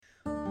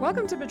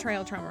Welcome to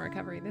Betrayal Trauma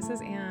Recovery. This is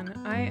Anne.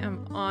 I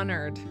am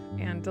honored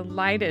and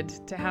delighted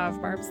to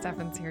have Barb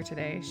Steffens here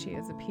today. She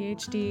is a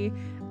PhD,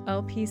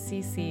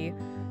 LPCC,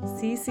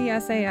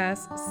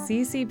 CCSAS,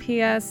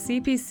 CCPS,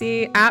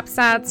 CPC,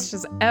 APSATS. She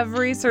has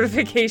every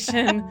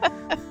certification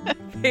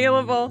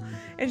available,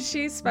 and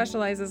she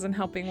specializes in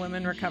helping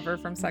women recover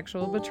from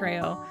sexual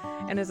betrayal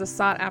and is a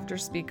sought-after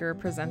speaker,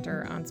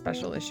 presenter on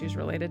special issues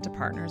related to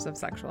partners of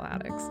sexual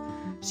addicts.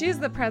 She is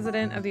the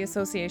president of the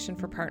Association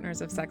for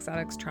Partners of Sex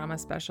Addicts Trauma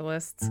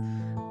Specialists.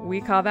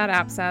 We call that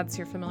APSATS.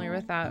 You're familiar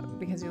with that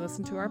because you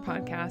listen to our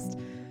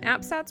podcast.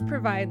 APSATS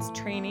provides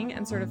training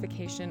and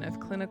certification of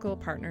clinical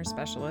partner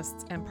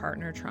specialists and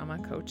partner trauma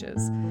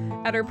coaches.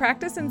 At her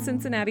practice in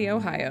Cincinnati,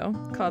 Ohio,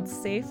 called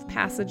Safe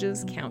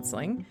Passages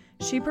Counseling,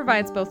 she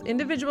provides both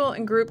individual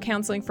and group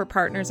counseling for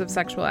partners of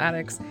sexual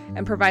addicts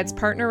and provides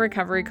partner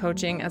recovery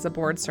coaching as a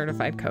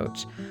board-certified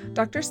coach.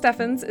 Dr.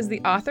 Steffens is the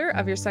author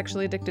of Your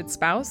Sexually Addicted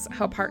Spouse: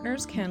 How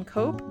Partners Can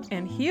Cope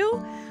and Heal,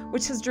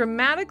 which has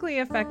dramatically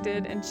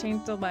affected and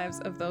changed the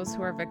lives of those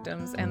who are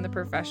victims and the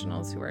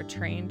professionals who are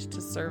trained to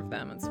serve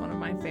them. It's one of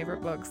my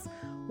favorite books.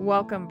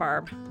 Welcome,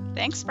 Barb.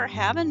 Thanks for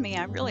having me.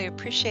 I really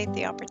appreciate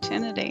the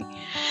opportunity.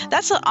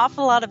 That's an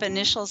awful lot of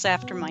initials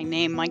after my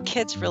name. My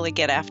kids really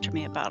get after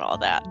me about all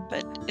that,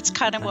 but it's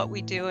kind of what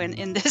we do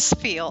in this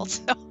field.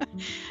 So.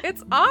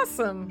 It's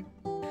awesome.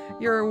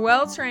 You're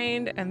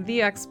well-trained and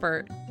the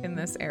expert in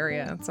this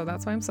area, so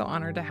that's why I'm so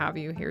honored to have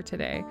you here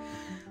today.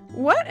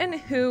 What and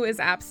who is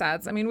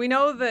APSATS? I mean, we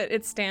know that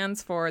it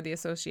stands for the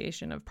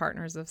Association of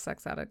Partners of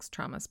Sex Addicts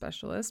Trauma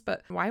Specialists,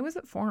 but why was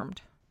it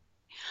formed?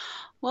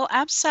 Well,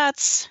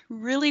 APSATS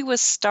really was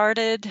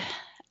started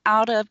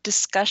out of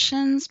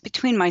discussions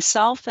between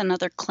myself and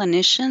other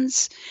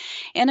clinicians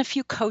and a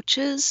few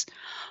coaches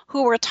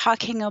who were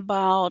talking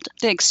about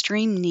the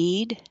extreme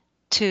need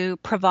to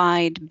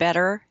provide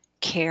better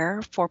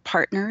care for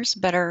partners,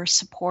 better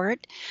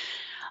support,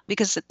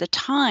 because at the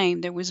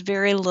time there was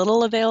very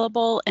little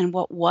available, and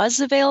what was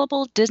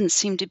available didn't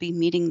seem to be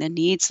meeting the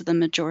needs of the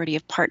majority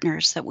of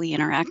partners that we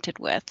interacted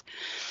with.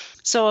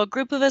 So a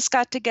group of us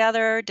got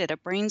together, did a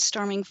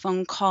brainstorming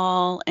phone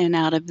call, and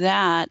out of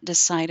that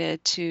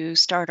decided to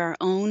start our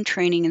own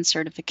training and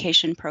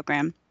certification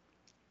program,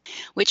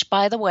 which,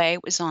 by the way,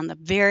 was on the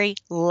very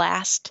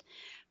last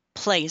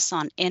place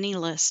on any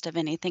list of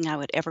anything I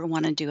would ever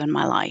want to do in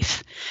my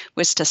life,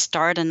 was to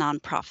start a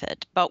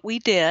nonprofit. But we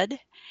did.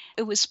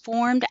 It was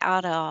formed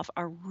out of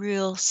a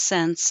real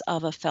sense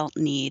of a felt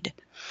need.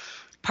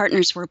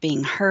 Partners were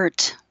being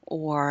hurt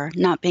or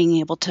not being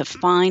able to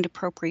find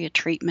appropriate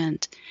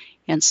treatment.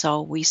 And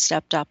so we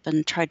stepped up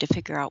and tried to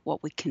figure out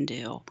what we can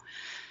do.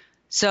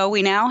 So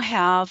we now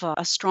have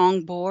a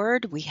strong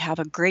board. We have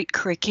a great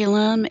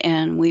curriculum,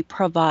 and we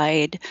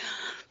provide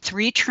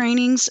 3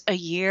 trainings a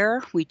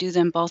year. We do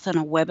them both in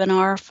a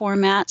webinar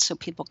format so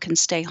people can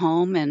stay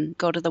home and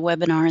go to the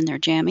webinar in their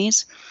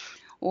jammies.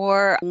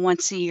 Or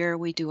once a year,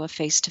 we do a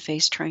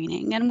face-to-face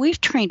training. And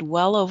we've trained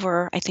well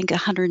over, I think,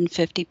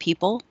 150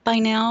 people by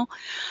now.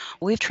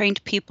 We've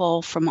trained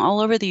people from all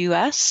over the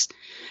U.S.,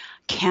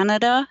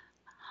 Canada.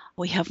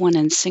 We have one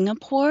in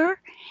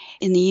Singapore,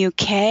 in the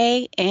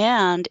UK,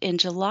 and in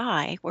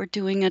July, we're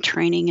doing a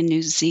training in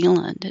New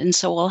Zealand. And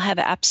so we'll have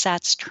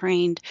APSATS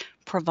trained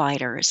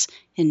providers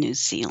in New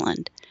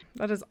Zealand.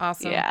 That is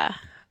awesome. Yeah.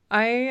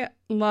 I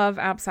love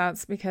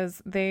APSATS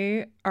because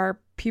they are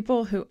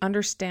people who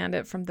understand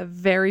it from the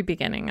very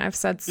beginning. I've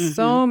said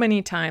so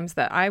many times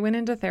that I went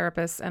into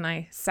therapists and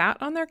I sat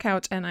on their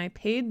couch and I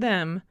paid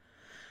them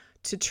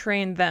to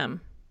train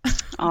them.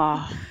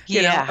 Oh,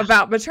 you know,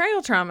 about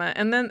betrayal trauma.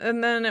 And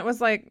then it was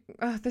like,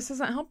 oh, this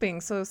isn't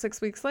helping. So 6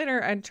 weeks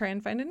later, I'd try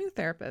and find a new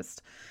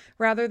therapist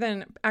rather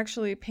than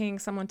actually paying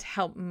someone to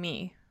help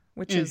me,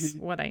 which is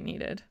what I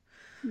needed.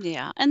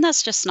 Yeah. And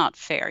that's just not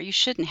fair. You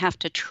shouldn't have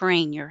to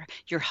train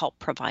your help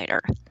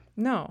provider.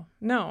 No.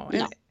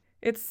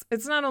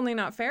 It's not only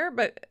not fair,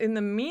 but in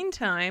the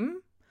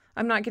meantime,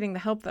 I'm not getting the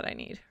help that I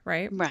need,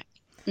 right? Right.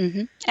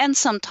 And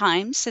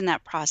sometimes in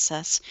that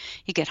process,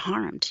 you get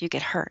harmed, you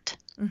get hurt.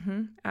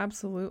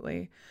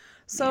 Absolutely.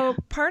 So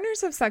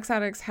partners of sex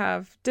addicts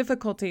have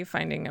difficulty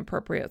finding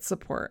appropriate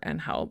support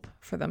and help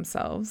for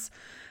themselves.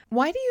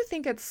 Why do you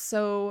think it's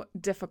so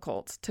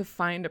difficult to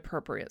find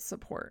appropriate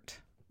support?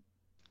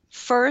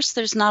 First,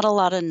 there's not a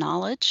lot of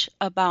knowledge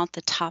about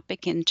the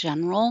topic in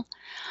general.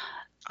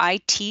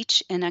 I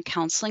teach in a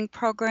counseling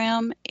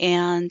program,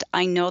 and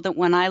I know that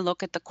when I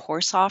look at the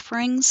course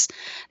offerings,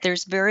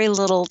 there's very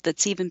little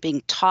that's even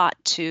being taught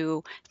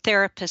to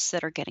therapists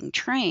that are getting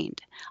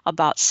trained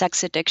about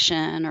sex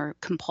addiction or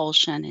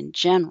compulsion in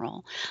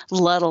general,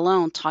 let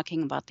alone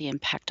talking about the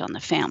impact on the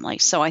family.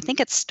 So I think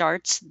it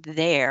starts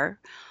there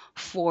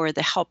for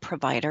the help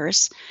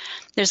providers.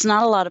 There's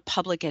not a lot of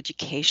public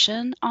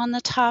education on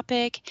the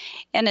topic,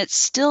 and it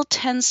still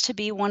tends to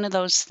be one of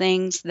those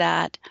things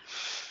that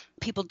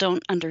people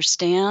don't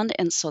understand,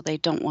 and so they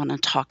don't want to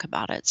talk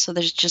about it. So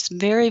there's just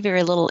very,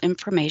 very little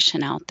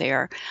information out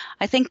there.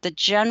 I think the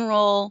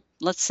general,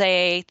 let's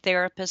say,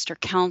 therapist or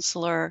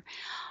counselor,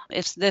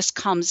 if this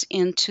comes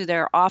into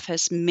their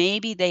office,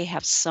 maybe they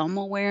have some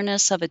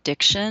awareness of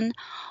addiction,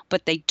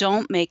 but they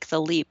don't make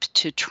the leap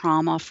to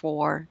trauma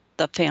for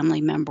the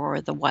family member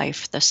or the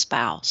wife, the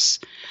spouse.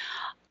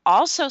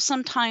 Also,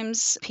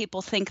 sometimes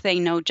people think they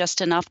know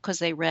just enough because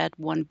they read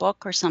one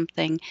book or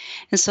something.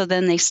 And so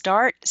then they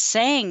start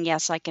saying,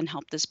 yes, I can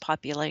help this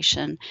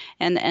population,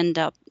 and end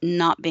up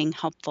not being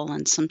helpful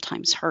and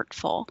sometimes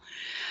hurtful.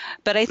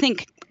 But I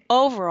think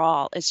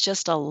overall, it's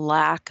just a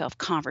lack of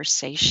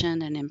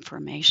conversation and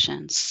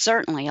information,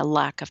 certainly a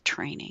lack of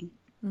training.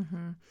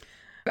 Mm-hmm.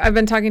 I've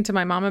been talking to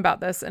my mom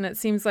about this, and it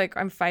seems like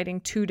I'm fighting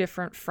two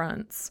different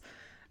fronts.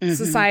 Mm-hmm.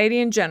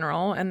 Society in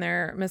general and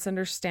their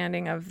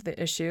misunderstanding of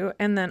the issue,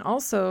 and then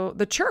also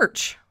the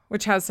church,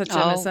 which has such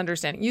a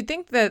misunderstanding. You'd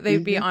think that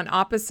they'd be on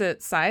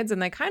opposite sides,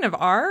 and they kind of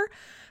are,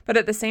 but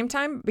at the same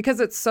time, because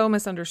it's so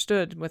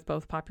misunderstood with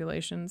both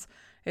populations,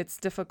 it's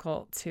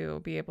difficult to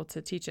be able to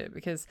teach it,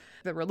 because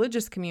the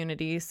religious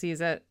community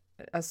sees it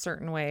a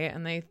certain way,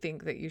 and they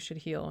think that you should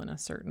heal in a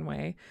certain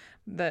way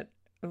that,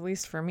 at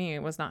least for me,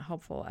 was not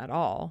helpful at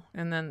all.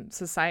 And then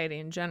society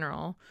in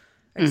general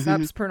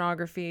accepts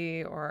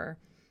pornography, or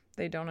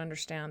they don't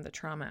understand the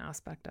trauma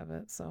aspect of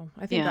it. So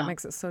I think that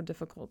makes it so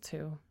difficult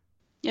too.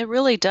 It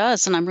really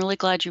does. And I'm really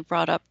glad you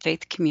brought up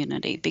faith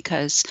community,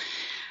 because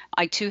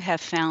I too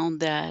have found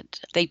that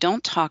they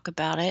don't talk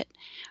about it.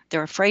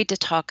 They're afraid to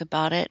talk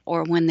about it,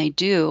 or when they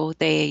do,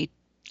 they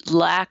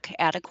lack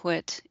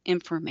adequate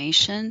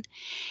information.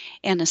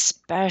 And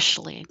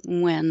especially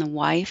when the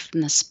wife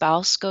and the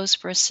spouse goes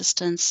for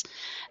assistance,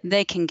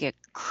 they can get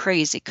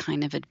crazy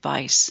kind of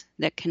advice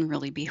that can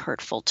really be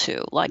hurtful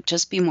too. Like,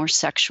 just be more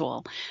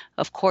sexual.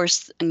 Of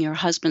course, and your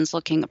husband's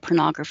looking at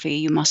pornography,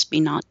 you must be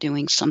not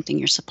doing something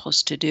you're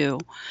supposed to do.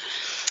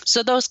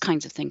 So those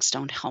kinds of things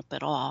don't help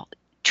at all.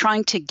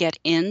 Trying to get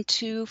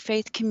into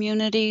faith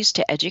communities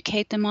to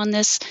educate them on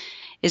this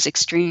is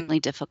extremely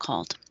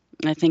difficult.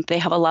 I think they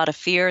have a lot of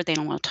fear. They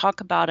don't want to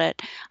talk about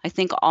it. I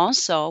think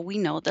also we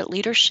know that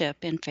leadership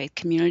in faith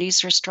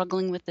communities are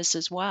struggling with this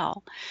as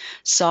well.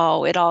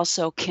 So it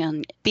also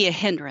can be a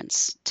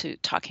hindrance to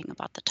talking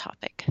about the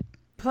topic.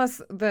 Plus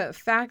the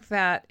fact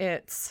that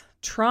it's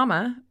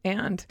trauma,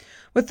 and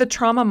with the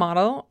trauma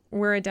model,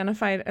 we're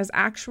identified as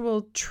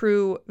actual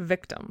true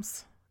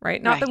victims.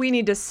 Right? Not that we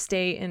need to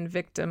stay in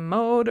victim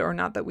mode, or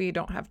not that we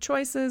don't have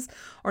choices,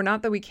 or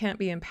not that we can't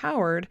be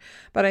empowered.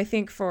 But I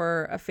think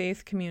for a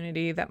faith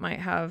community that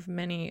might have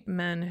many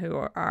men who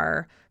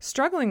are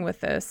struggling with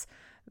this,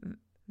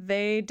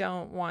 they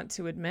don't want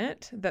to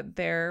admit that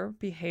their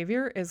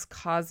behavior is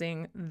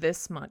causing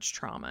this much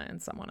trauma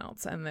in someone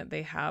else, and that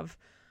they have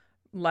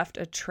left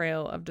a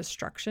trail of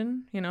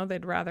destruction. You know,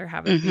 they'd rather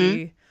have it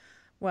be,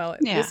 well,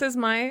 this is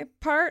my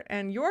part,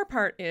 and your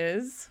part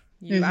is...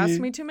 you asked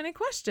me too many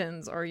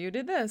questions, or you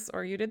did this,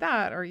 or you did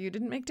that, or you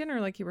didn't make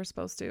dinner like you were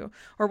supposed to.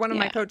 Or one of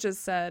my coaches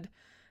said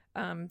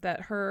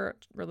that her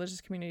religious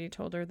community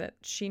told her that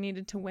she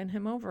needed to win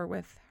him over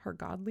with her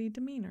godly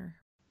demeanor.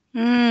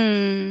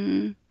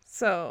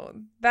 So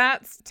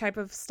that type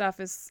of stuff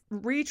is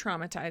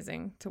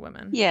re-traumatizing to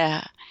women.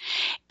 Yeah.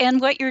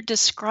 And what you're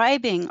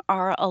describing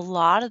are a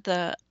lot of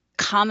the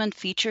common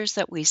features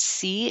that we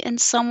see in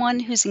someone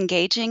who's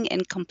engaging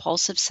in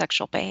compulsive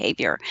sexual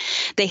behavior.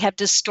 They have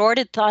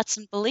distorted thoughts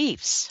and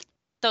beliefs.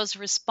 Those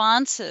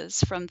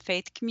responses from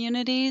faith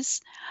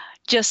communities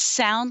just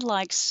sound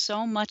like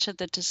so much of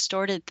the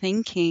distorted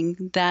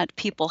thinking that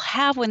people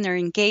have when they're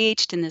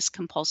engaged in this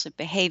compulsive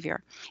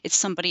behavior. It's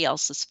somebody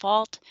else's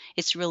fault.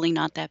 It's really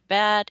not that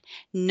bad.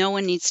 No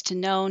one needs to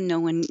know. No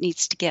one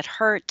needs to get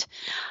hurt.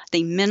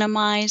 They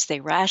minimize, they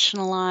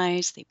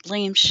rationalize, they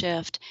blame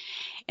shift.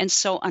 And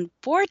so,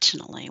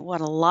 unfortunately, what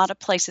a lot of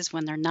places,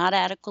 when they're not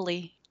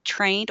adequately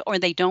trained or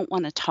they don't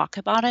want to talk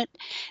about it,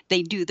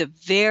 they do the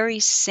very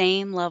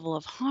same level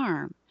of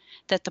harm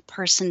that the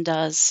person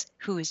does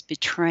who is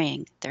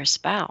betraying their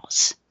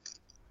spouse.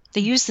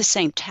 They use the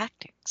same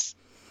tactics.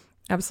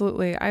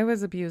 Absolutely. I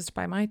was abused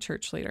by my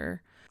church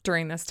leader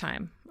during this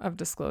time of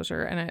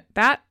disclosure. And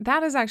that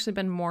has actually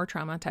been more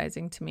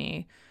traumatizing to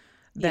me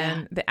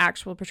than the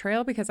actual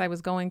betrayal, because I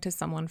was going to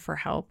someone for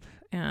help,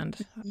 and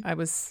I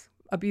was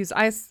abused.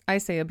 I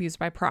say abused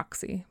by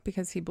proxy,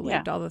 because he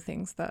believed all the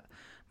things that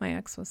my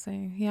ex was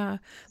saying. Yeah.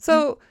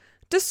 So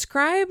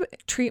describe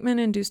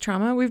treatment-induced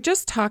trauma. We've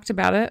just talked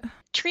about it.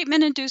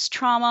 Treatment-induced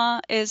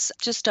trauma is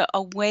just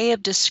a way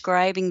of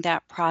describing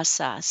that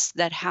process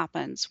that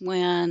happens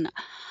when,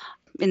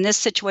 in this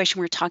situation,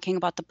 we're talking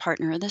about the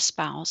partner or the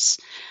spouse,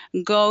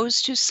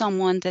 goes to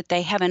someone that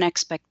they have an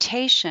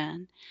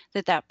expectation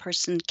that that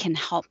person can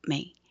help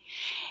me.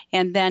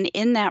 And then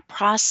in that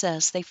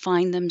process, they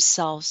find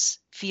themselves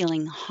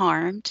feeling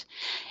harmed.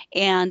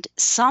 And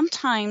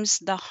sometimes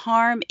the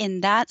harm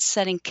in that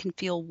setting can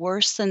feel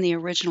worse than the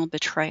original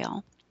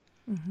betrayal.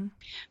 Mm-hmm.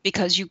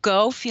 Because you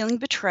go feeling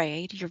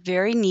betrayed, you're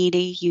very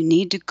needy, you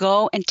need to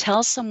go and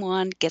tell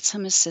someone, get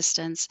some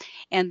assistance,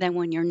 and then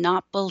when you're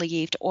not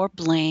believed or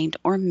blamed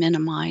or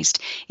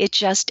minimized, it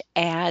just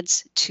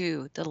adds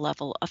to the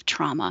level of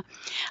trauma.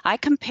 I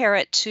compare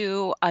it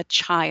to a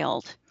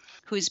child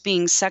who's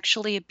being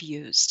sexually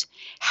abused,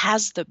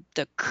 has the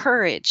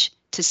courage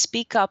to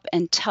speak up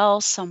and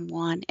tell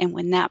someone, and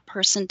when that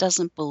person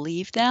doesn't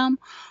believe them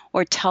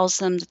or tells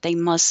them that they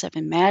must have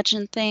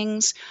imagined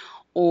things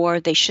or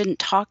they shouldn't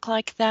talk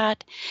like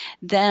that,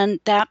 then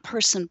that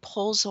person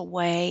pulls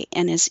away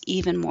and is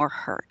even more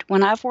hurt.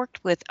 When I've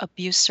worked with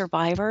abuse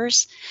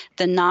survivors,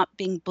 the not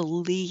being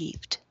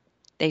believed,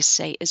 they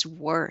say, is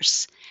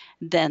worse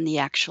than the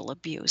actual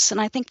abuse.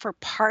 And I think for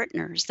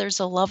partners,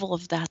 there's a level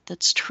of that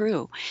that's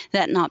true,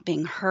 that not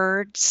being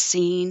heard,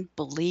 seen,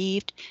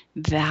 believed,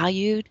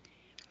 valued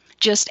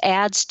just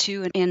adds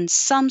to, and in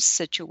some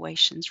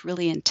situations,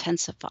 really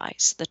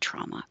intensifies the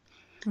trauma.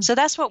 So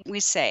that's what we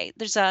say.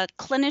 There's a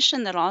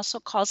clinician that also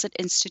calls it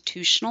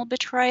institutional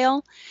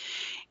betrayal.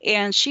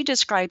 And she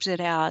describes it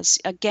as,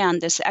 again,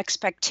 this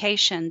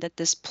expectation that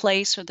this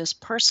place or this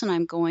person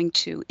I'm going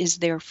to is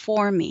there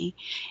for me.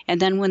 And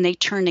then when they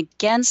turn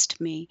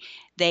against me,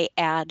 they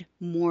add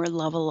more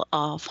level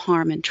of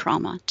harm and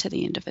trauma to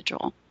the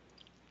individual.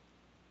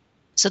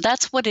 So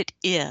that's what it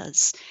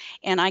is.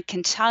 And I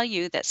can tell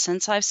you that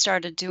since I've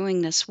started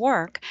doing this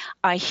work,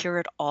 I hear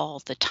it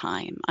all the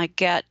time. I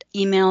get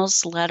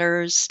emails,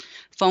 letters,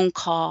 phone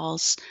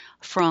calls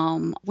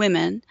from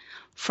women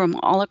from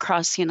all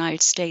across the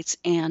United States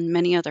and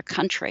many other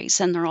countries,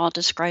 and they're all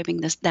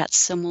describing that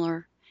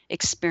similar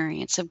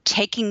experience of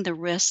taking the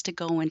risk to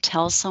go and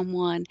tell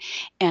someone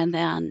and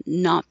then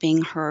not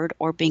being heard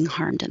or being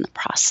harmed in the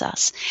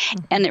process.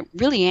 Mm-hmm. And it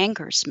really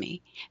angers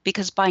me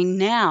because by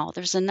now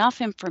there's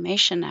enough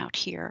information out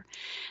here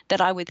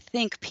that I would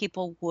think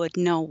people would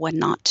know what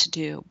not to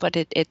do, but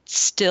it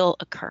still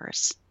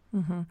occurs.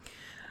 Mm-hmm.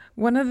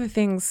 One of the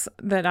things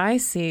that I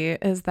see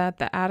is that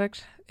the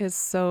addict is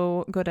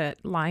so good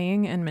at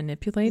lying and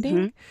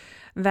manipulating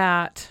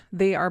that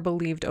they are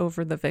believed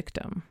over the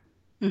victim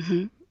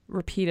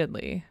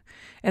repeatedly.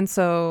 And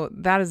so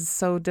that is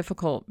so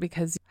difficult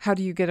because how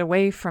do you get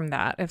away from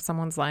that if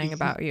someone's lying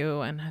about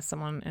you and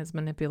someone is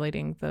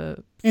manipulating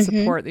the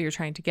support that you're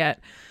trying to get?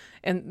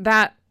 And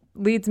that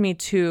leads me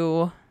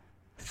to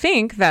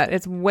think that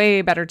it's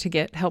way better to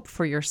get help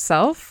for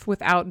yourself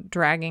without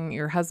dragging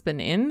your husband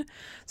in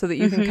so that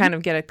you can kind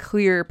of get a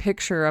clear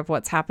picture of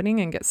what's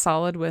happening and get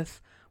solid with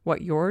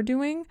what you're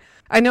doing.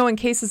 I know in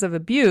cases of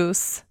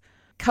abuse,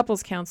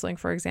 couples counseling,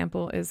 for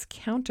example, is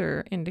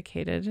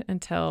counterindicated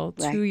until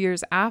 2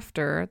 years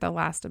after the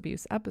last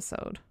abuse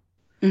episode.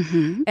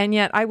 And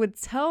yet I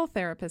would tell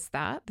therapists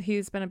that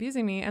he's been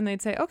abusing me and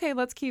they'd say, okay,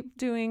 let's keep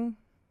doing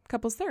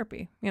couples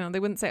therapy. You know, they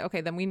wouldn't say,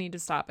 okay, then we need to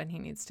stop and he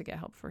needs to get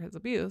help for his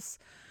abuse.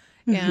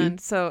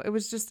 And so it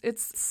was just,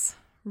 it's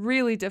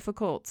really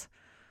difficult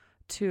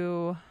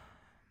to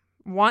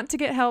want to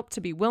get help,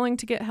 to be willing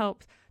to get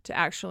help, to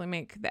actually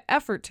make the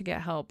effort to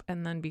get help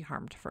and then be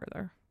harmed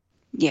further.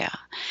 Yeah.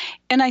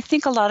 And I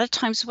think a lot of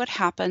times what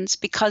happens,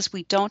 because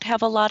we don't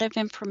have a lot of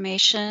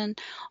information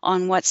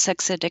on what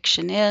sex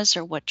addiction is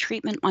or what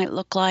treatment might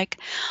look like,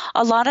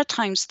 a lot of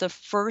times the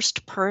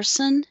first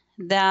person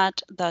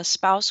that the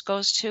spouse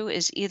goes to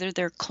is either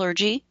their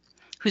clergy,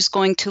 who's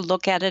going to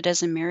look at it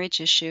as a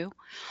marriage issue,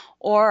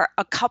 or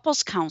a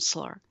couples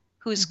counselor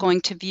who's going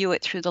to view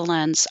it through the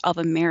lens of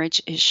a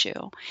marriage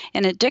issue.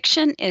 And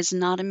addiction is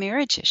not a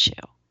marriage issue.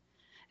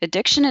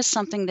 Addiction is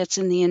something that's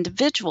in the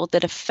individual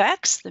that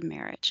affects the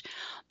marriage.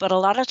 But a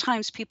lot of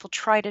times people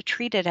try to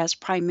treat it as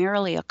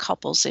primarily a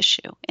couple's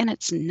issue, and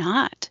it's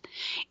not.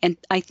 And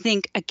I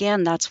think,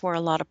 again, that's where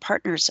a lot of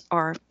partners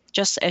are,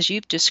 just as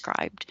you've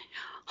described,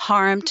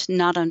 harmed,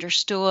 not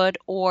understood,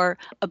 or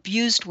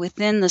abused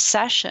within the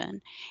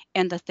session,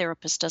 and the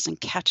therapist doesn't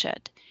catch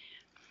it.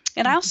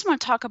 And I also want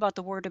to talk about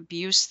the word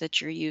abuse that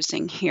you're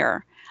using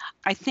here.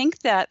 I think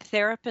that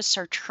therapists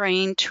are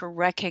trained to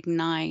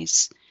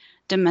recognize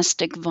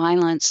domestic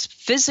violence,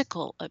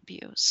 physical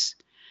abuse,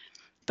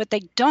 but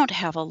they don't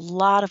have a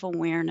lot of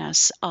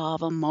awareness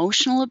of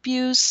emotional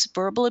abuse,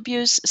 verbal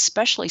abuse,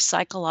 especially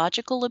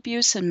psychological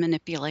abuse and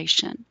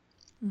manipulation.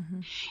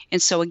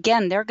 And so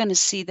again, they're going to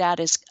see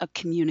that as a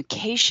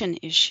communication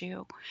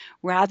issue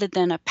rather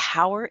than a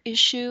power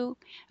issue,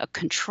 a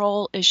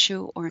control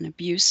issue, or an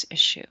abuse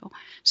issue.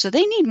 So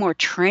they need more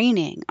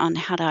training on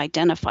how to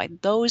identify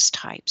those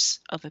types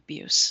of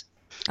abuse.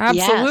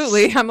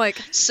 Absolutely. Yes. I'm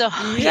like, so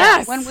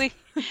yes.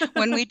 Yeah,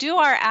 when we do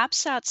our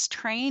APSATS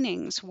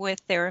trainings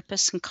with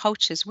therapists and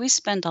coaches, we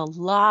spend a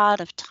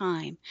lot of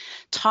time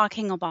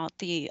talking about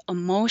the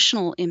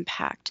emotional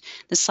impact,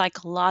 the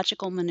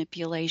psychological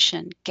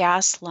manipulation,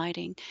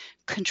 gaslighting,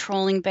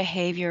 controlling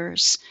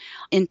behaviors,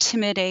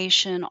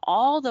 intimidation,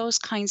 all those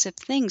kinds of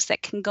things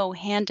that can go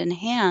hand in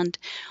hand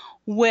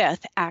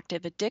with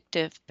active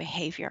addictive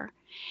behavior.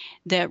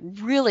 that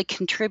really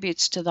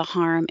contributes to the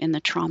harm and the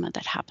trauma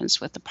that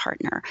happens with the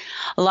partner.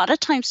 A lot of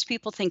times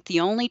people think the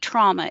only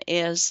trauma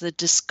is the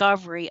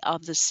discovery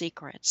of the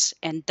secrets,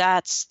 and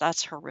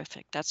that's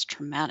horrific. That's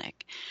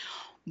traumatic.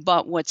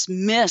 But what's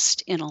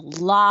missed in a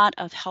lot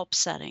of help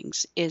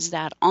settings is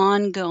that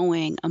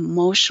ongoing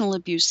emotional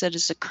abuse that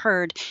has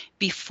occurred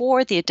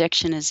before the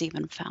addiction is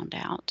even found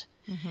out.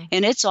 Mm-hmm.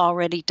 And it's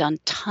already done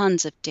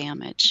tons of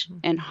damage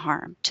and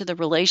harm to the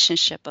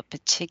relationship, but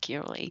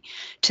particularly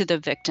to the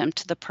victim,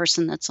 to the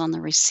person that's on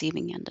the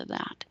receiving end of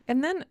that.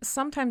 And then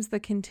sometimes the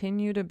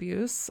continued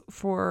abuse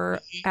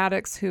for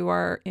addicts who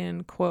are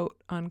in quote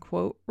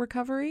unquote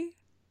recovery.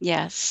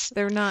 Yes.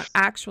 They're not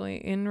actually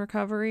in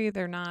recovery.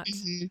 They're not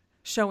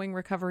showing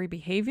recovery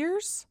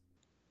behaviors.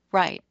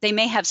 Right. They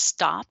may have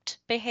stopped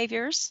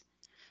behaviors,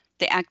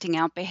 the acting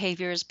out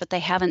behaviors, but they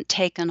haven't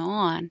taken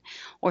on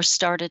or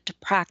started to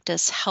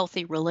practice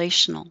healthy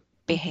relational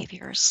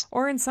behaviors.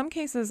 Or in some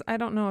cases, I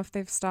don't know if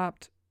they've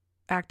stopped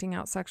acting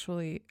out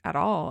sexually at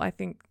all. I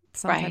think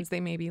sometimes they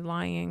may be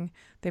lying.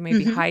 They may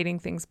be hiding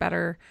things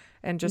better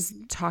and just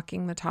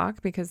talking the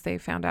talk because they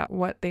found out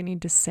what they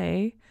need to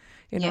say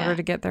in order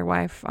to get their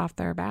wife off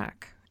their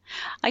back.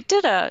 I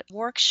did a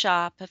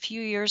workshop a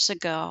few years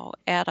ago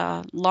at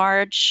a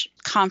large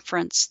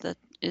conference that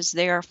is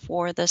there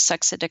for the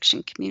sex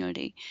addiction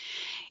community.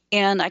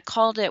 And I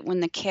called it When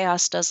the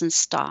Chaos Doesn't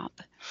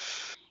Stop.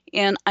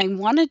 And I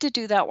wanted to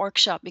do that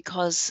workshop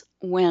because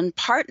when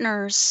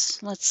partners,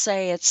 let's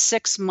say it's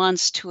 6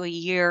 months to a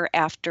year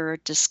after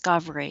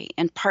discovery,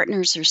 and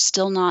partners are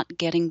still not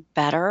getting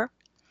better,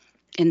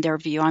 in their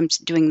view, I'm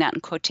doing that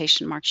in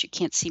quotation marks. You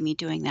can't see me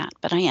doing that,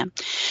 but I am.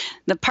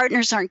 The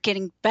partners aren't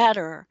getting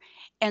better.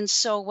 And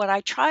so what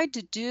I tried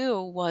to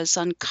do was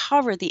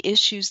uncover the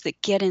issues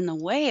that get in the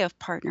way of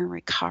partner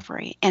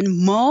recovery. And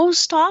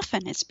most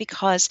often it's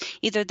because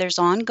either there's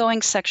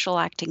ongoing sexual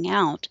acting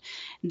out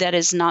that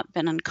has not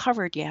been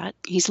uncovered yet,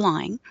 he's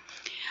lying,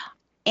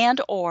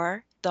 and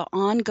or the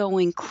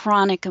ongoing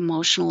chronic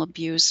emotional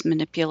abuse,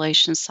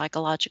 manipulation,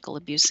 psychological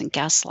abuse, and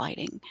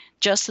gaslighting.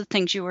 Just the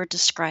things you were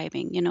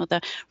describing. You know,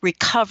 the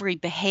recovery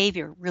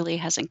behavior really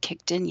hasn't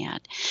kicked in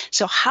yet.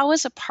 So how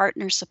is a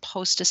partner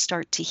supposed to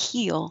start to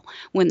heal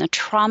when the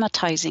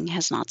traumatizing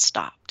has not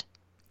stopped?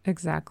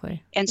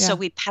 Exactly. And so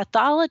we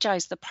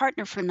pathologize the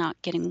partner for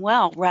not getting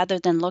well rather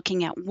than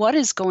looking at what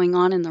is going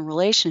on in the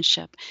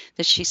relationship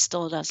that she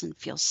still doesn't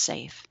feel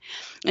safe.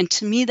 And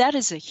to me, that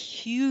is a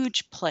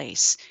huge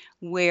place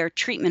where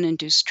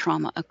treatment-induced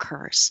trauma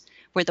occurs,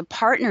 where the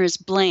partner is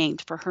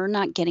blamed for her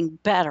not getting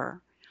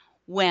better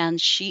when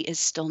she is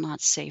still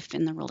not safe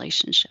in the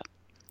relationship.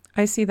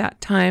 I see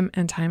that time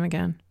and time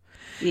again.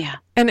 Yeah.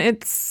 And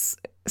it's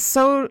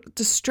so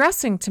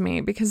distressing to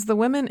me because the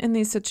women in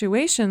these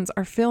situations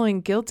are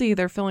feeling guilty.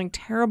 They're feeling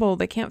terrible.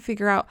 They can't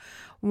figure out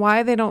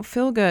why they don't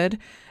feel good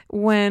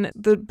when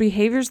the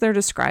behaviors they're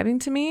describing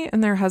to me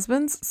and their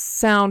husbands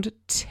sound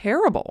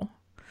terrible.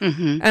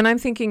 And I'm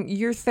thinking,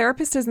 your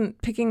therapist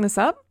isn't picking this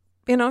up.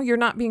 You know, you're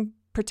not being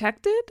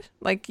protected.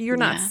 Like, you're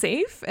not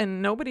safe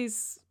and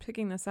nobody's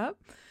picking this up.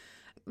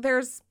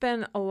 There's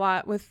been a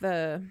lot with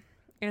the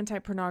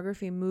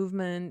anti-pornography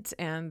movement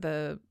and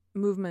the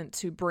movement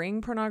to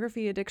bring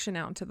pornography addiction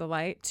out into the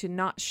light, to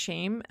not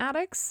shame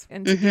addicts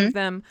and to give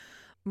them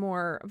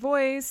more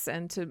voice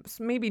and to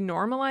maybe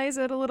normalize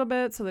it a little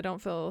bit so they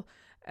don't feel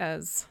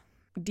as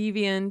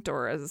deviant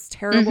or as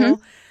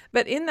terrible.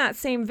 But in that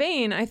same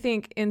vein, I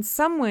think in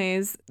some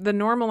ways the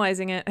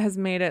normalizing it has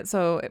made it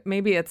so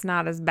maybe it's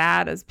not as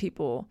bad as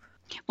people.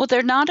 Well,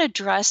 they're not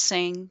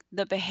addressing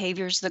the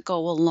behaviors that go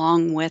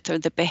along with, or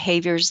the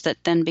behaviors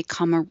that then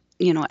become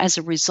as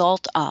a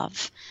result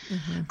of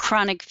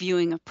chronic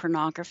viewing of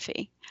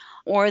pornography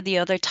or the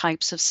other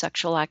types of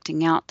sexual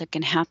acting out that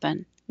can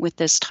happen with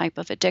this type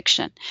of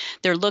addiction.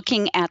 They're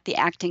looking at the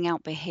acting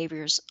out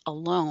behaviors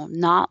alone,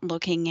 not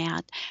looking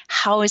at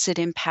how is it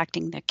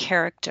impacting the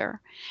character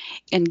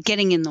and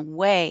getting in the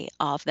way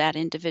of that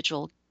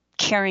individual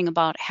caring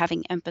about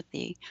having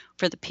empathy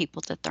for the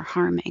people that they're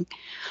harming.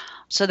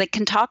 So they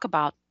can talk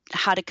about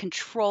how to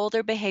control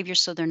their behavior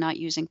so they're not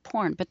using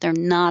porn, but they're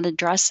not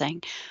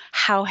addressing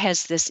how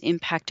has this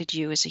impacted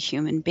you as a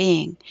human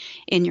being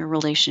in your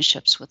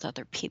relationships with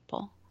other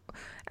people.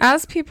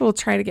 As people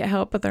try to get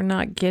help, but they're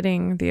not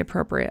getting the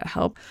appropriate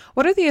help,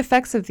 what are the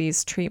effects of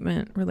these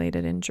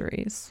treatment-related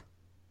injuries?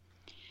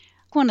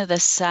 One of the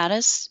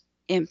saddest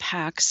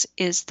impacts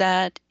is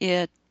that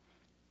it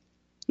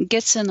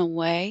gets in the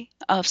way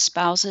of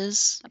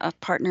spouses, of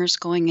partners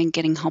going and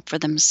getting help for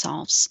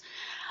themselves.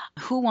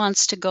 Who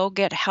wants to go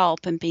get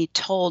help and be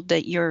told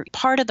that you're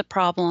part of the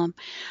problem,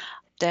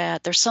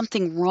 that there's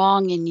something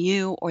wrong in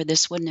you or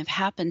this wouldn't have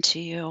happened to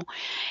you?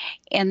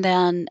 And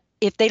then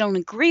if they don't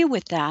agree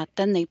with that,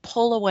 then they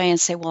pull away and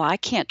say, well, I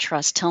can't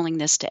trust telling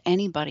this to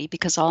anybody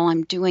because all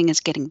I'm doing is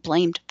getting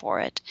blamed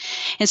for it.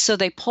 And so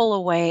they pull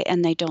away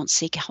and they don't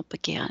seek help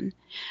again.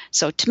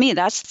 So to me,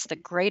 that's the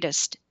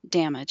greatest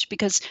damage,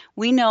 because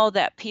we know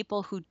that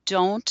people who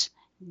don't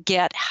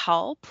get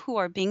help, who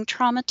are being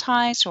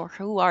traumatized or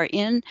who are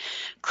in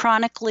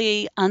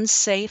chronically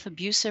unsafe,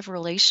 abusive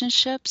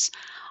relationships,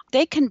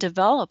 they can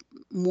develop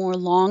more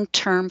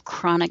long-term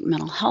chronic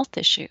mental health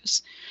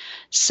issues.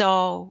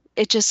 So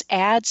it just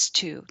adds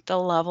to the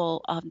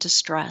level of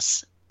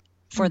distress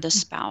for the Mhm.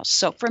 spouse.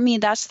 So for me,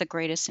 that's the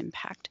greatest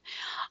impact.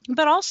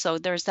 But also,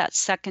 there's that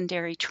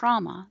secondary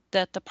trauma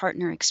that the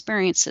partner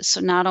experiences. So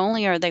not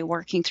only are they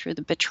working through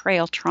the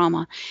betrayal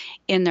trauma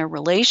in their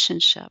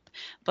relationship,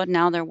 but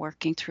now they're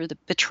working through the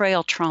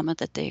betrayal trauma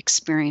that they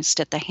experienced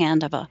at the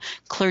hand of a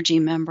clergy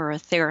member, a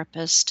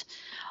therapist,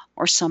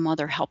 or some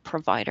other help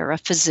provider, a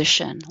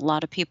physician. A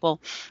lot of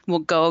people will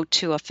go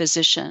to a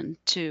physician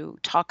to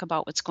talk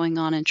about what's going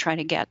on and try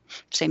to get,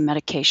 say,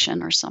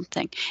 medication or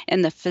something.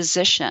 And the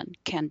physician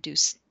can do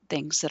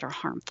things that are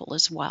harmful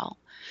as well.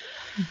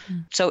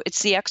 Mhm. So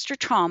it's the extra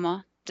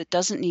trauma that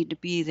doesn't need to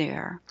be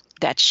there.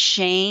 That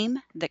shame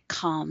that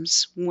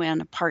comes when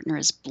a partner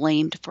is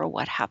blamed for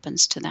what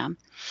happens to them.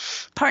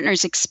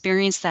 Partners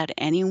experience that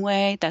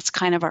anyway. That's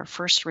kind of our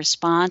first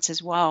response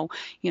is, wow,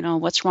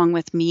 what's wrong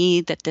with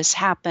me that this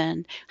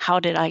happened? How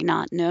did I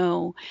not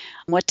know?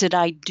 What did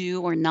I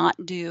do or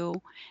not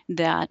do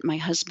that my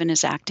husband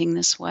is acting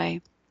this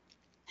way?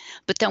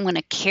 But then when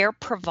a care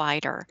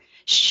provider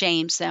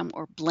shames them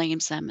or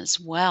blames them as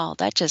well,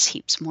 that just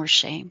heaps more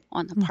shame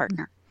on the Mhm.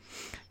 partner.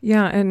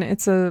 Yeah, and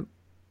it's a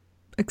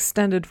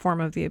extended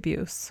form of the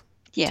abuse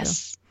too.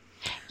 Yes.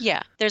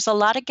 Yeah. There's a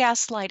lot of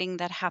gaslighting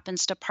that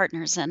happens to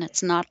partners, and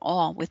it's not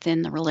all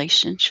within the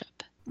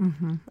relationship.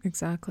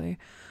 Exactly.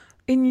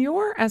 In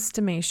your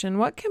estimation,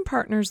 what can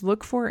partners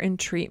look for in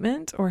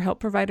treatment or help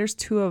providers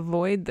to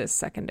avoid this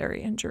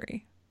secondary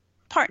injury?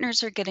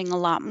 Partners are getting a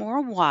lot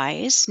more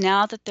wise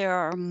now that there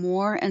are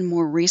more and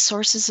more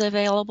resources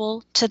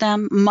available to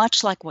them,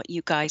 much like what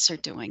you guys are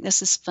doing.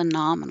 This is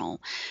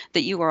phenomenal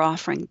that you are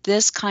offering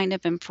this kind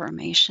of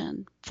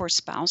information for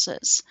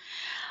spouses.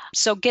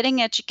 So,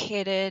 getting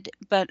educated,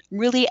 but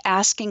really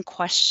asking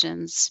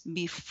questions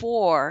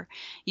before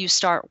you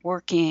start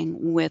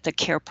working with a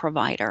care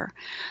provider.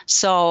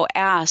 So,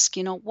 ask,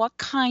 what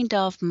kind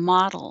of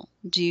model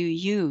do you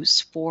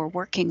use for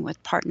working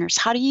with partners?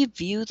 How do you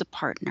view the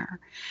partner?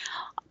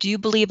 Do you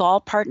believe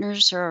all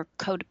partners are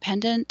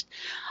codependent?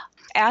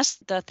 Ask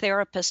the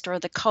therapist or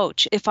the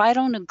coach, if I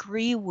don't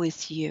agree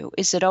with you,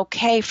 is it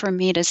okay for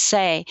me to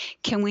say,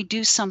 can we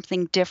do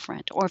something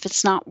different? Or if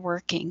it's not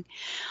working,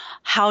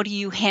 how do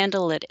you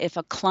handle it if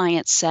a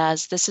client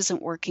says, this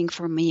isn't working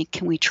for me,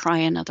 can we try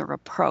another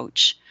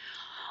approach?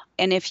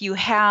 And if you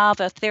have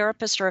a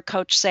therapist or a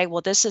coach say,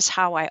 well, this is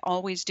how I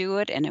always do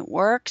it and it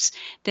works,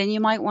 then you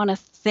might want to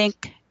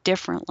think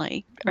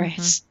differently or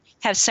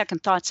Mm-hmm. have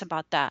second thoughts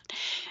about that.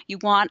 You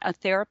want a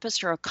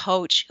therapist or a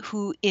coach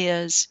who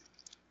is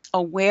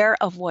aware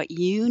of what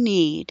you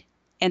need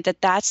and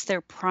that's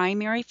their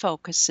primary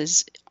focus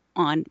is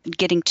on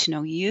getting to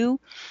know you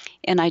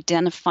and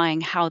identifying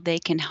how they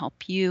can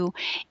help you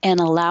and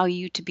allow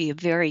you to be a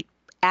very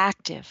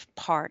active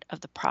part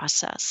of the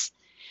process.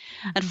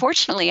 Mm-hmm.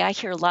 Unfortunately, I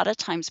hear a lot of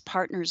times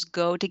partners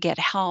go to get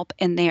help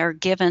and they are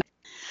given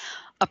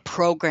a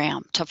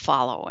program to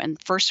follow.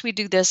 And first we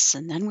do this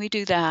and then we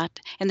do that.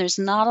 And there's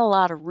not a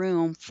lot of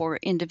room for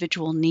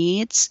individual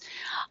needs,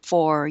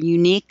 for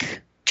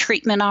unique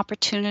treatment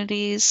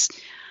opportunities.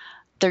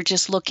 They're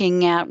just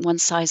looking at one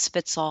size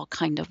fits all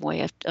kind of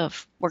way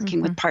of working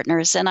Mm-hmm. with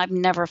partners. And I've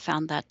never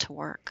found that to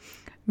work.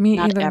 Me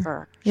Not either.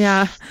 ever.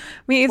 Yeah,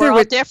 me We're either. all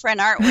Which, different,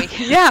 aren't we?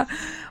 yeah,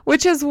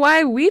 which is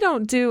why we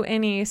don't do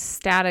any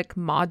static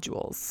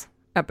modules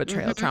at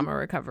Betrayal Hmm. Trauma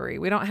Recovery.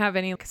 We don't have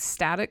any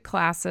static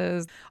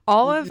classes.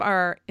 All Hmm. of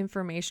our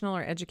informational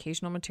or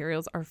educational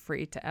materials are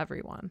free to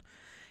everyone.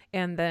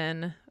 And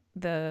then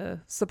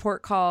the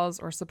support calls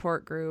or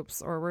support groups,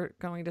 or we're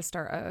going to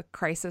start a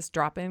crisis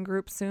drop in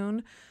group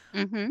soon.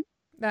 Hmm.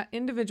 That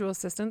individual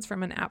assistance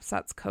from an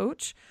APSATS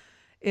coach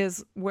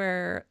is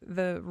where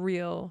the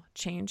real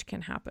change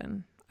can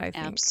happen, I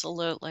think.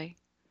 Absolutely.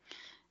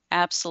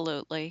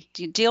 Absolutely.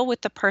 You deal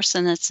with the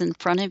person that's in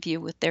front of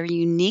you with their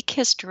unique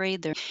history,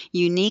 their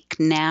unique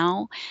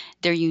now,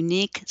 their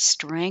unique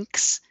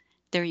strengths,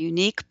 their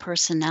unique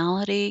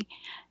personality.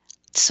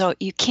 So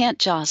you can't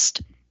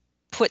just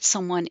put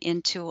someone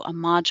into a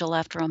module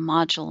after a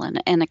module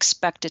and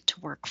expect it to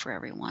work for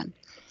everyone.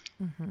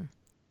 Mm-hmm.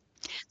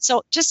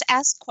 So just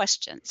ask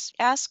questions.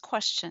 Ask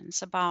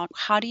questions about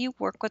how do you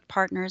work with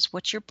partners?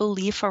 What's your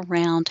belief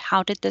around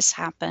how did this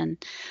happen?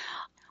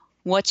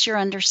 What's your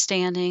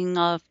understanding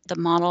of the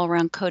model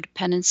around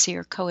codependency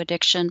or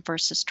co-addiction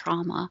versus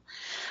trauma?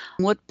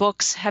 What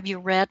books have you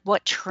read?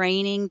 What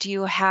training do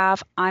you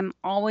have? I'm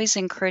always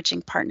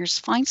encouraging partners,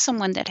 find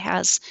someone that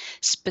has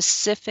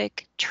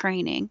specific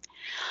training.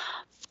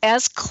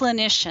 As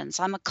clinicians,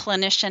 I'm a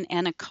clinician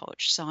and a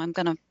coach, so I'm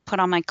going to put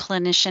on my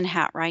clinician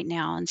hat right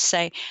now and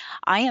say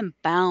I am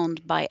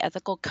bound by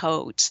ethical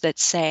codes that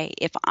say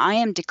if I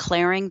am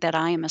declaring that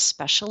I am a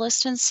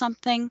specialist in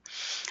something,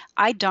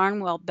 I darn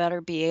well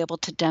better be able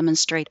to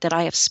demonstrate that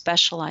I have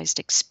specialized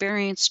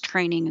experience,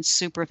 training, and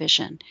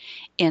supervision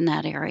in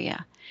that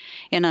area.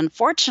 And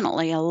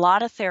unfortunately, a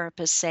lot of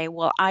therapists say,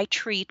 well, I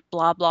treat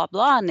blah, blah,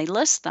 blah, and they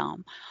list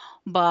them.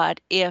 But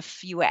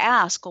if you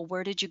ask, well,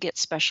 where did you get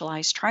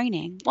specialized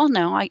training? Well,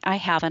 no, I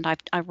haven't.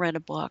 I read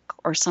a book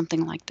or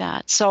something like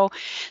that. So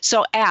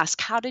ask,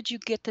 how did you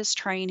get this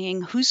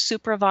training? Who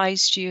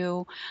supervised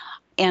you?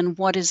 And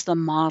what is the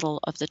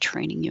model of the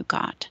training you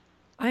got?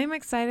 I'm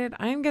excited.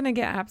 I'm going to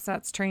get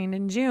APSATS trained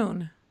in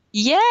June.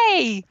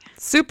 Yay!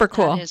 Super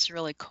cool. That is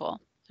really cool.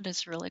 It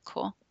is really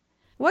cool.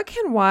 What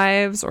can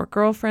wives or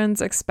girlfriends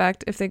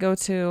expect if they go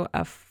to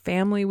a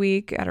family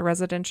week at a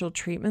residential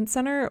treatment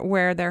center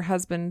where their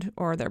husband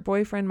or their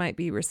boyfriend might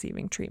be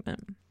receiving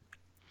treatment?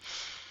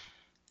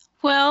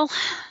 Well,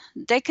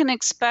 they can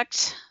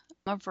expect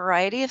a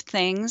variety of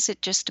things.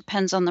 It just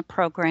depends on the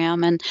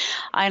program. And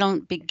I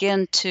don't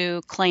begin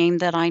to claim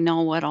that I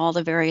know what all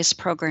the various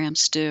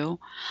programs do.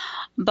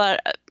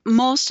 But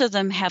most of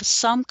them have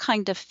some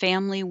kind of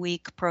family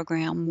week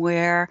program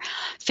where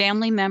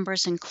family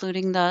members,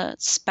 including the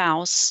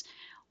spouse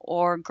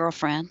or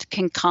girlfriend,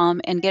 can come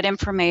and get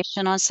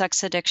information on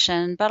sex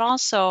addiction, but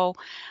also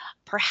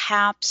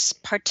perhaps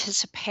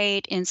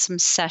participate in some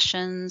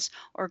sessions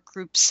or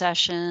group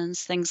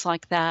sessions, things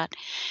like that.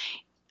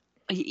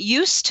 It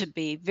used to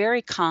be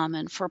very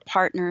common for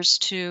partners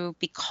to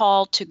be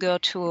called to go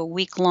to a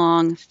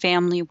week-long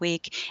family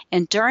week,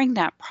 and during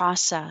that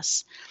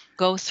process,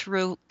 go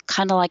through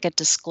kind of like a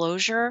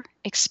disclosure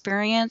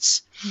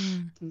experience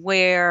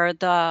where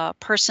the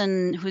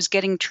person who's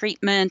getting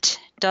treatment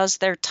does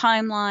their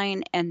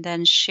timeline and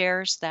then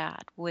shares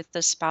that with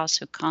the spouse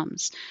who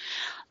comes.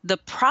 The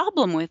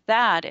problem with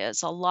that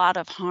is a lot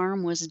of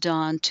harm was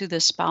done to the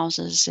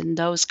spouses in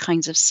those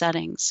kinds of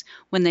settings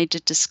when they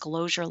did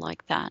disclosure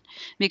like that,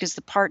 because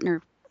the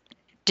partner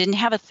didn't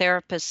have a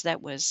therapist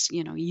that was,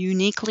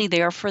 uniquely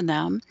there for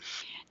them,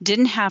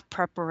 didn't have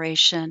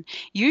preparation,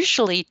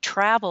 usually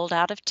traveled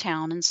out of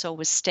town and so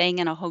was staying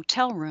in a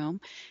hotel room.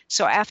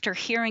 So after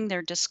hearing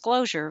their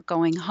disclosure,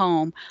 going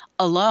home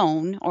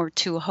alone or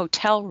to a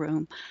hotel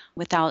room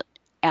without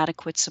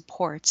adequate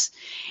supports.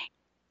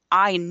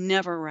 I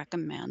never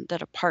recommend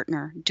that a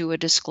partner do a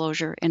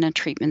disclosure in a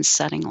treatment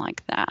setting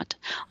like that.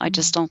 I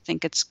just don't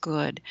think it's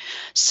good.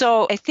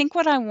 So I think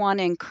what I want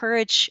to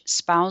encourage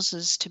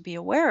spouses to be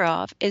aware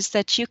of is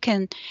that you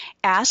can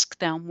ask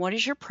them, what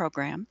is your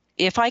program?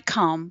 If I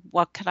come,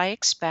 what could I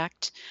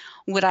expect?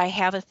 Would I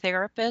have a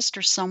therapist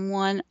or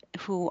someone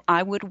who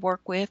I would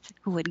work with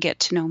who would get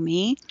to know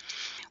me?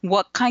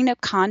 What kind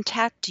of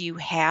contact do you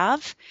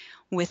have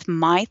with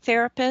my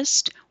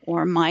therapist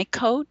or my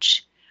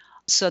coach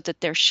so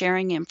that they're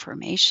sharing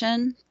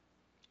information?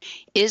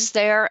 Is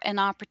there an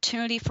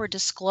opportunity for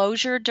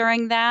disclosure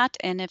during that?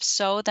 And if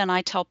so, then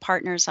I tell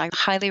partners I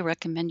highly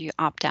recommend you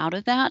opt out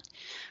of that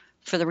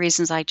for the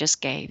reasons I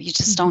just gave. You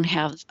just don't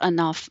have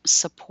enough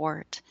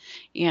support.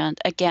 And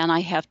again,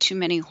 I have too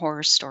many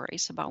horror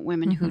stories about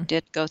women who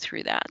did go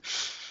through that.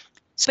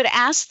 But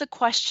ask the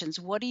questions,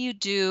 what do you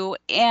do?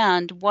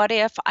 And what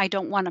if I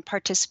don't want to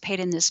participate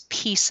in this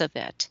piece of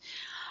it?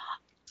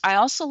 I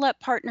also let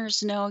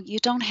partners know you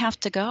don't have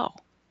to go.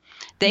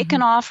 They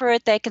can offer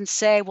it. They can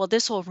say, well,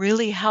 this will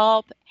really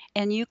help.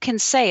 And you can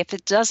say, if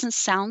it doesn't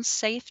sound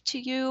safe to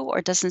you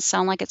or doesn't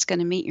sound like it's going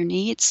to meet your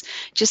needs,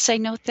 just say,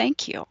 no,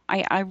 thank you.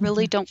 I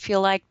really don't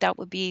feel like that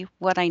would be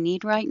what I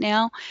need right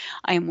now.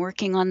 I am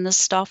working on this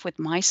stuff with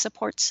my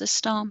support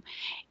system.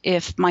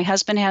 If my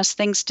husband has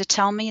things to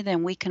tell me,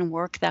 then we can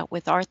work that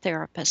with our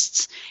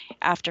therapists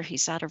after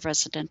he's out of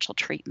residential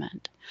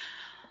treatment.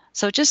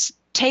 So just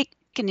take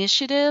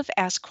initiative,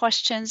 ask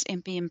questions,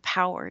 and be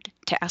empowered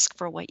to ask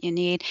for what you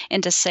need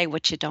and to say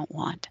what you don't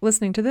want.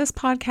 Listening to this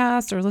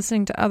podcast or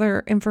listening to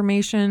other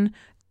information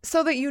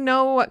so that you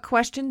know what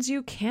questions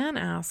you can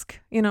ask.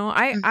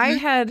 I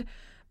had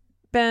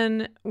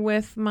been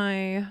with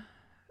my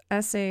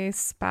SA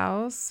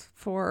spouse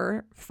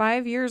for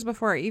 5 years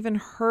before I even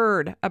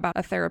heard about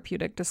a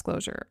therapeutic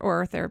disclosure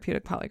or a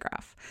therapeutic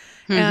polygraph.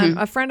 And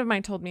a friend of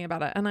mine told me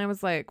about it. And I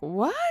was like,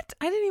 what?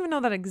 I didn't even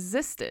know that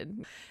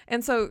existed.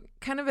 And so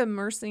kind of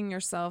immersing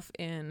yourself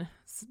in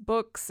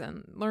books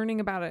and learning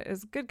about it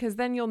is good, because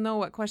then you'll know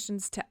what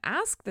questions to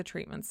ask the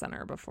treatment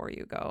center before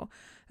you go.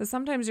 Because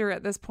sometimes you're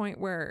at this point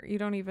where you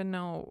don't even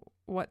know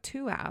what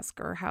to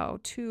ask or how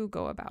to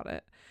go about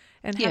it.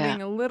 And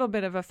having a little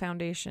bit of a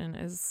foundation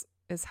is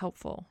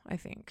helpful, I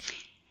think.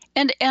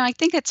 And I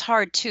think it's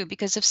hard too,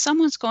 because if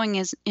someone's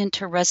going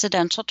into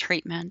residential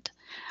treatment,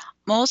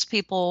 most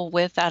people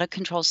with out of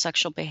control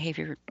sexual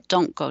behavior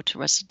don't go to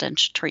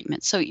residential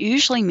treatment. So it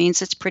usually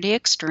means it's pretty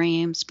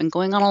extreme. It's been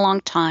going on a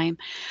long time.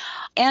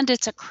 And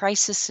it's a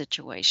crisis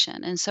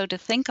situation. And so to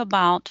think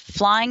about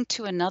flying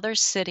to another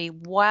city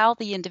while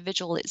the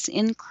individual is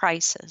in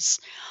crisis,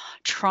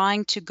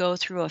 trying to go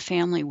through a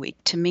family week,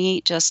 to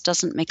me, just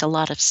doesn't make a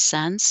lot of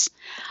sense.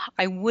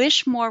 I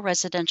wish more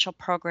residential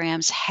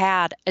programs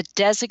had a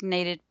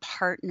designated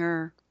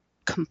partner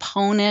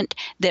component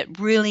that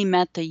really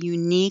met the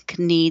unique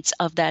needs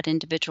of that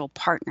individual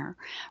partner,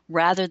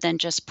 rather than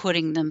just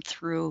putting them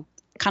through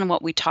kind of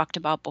what we talked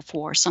about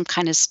before, some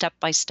kind of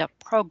step-by-step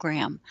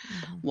program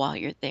while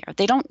you're there.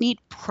 They don't need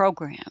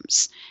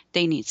programs.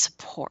 They need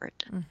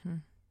support.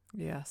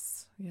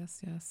 Yes,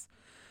 yes, yes.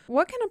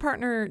 What can a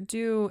partner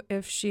do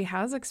if she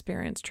has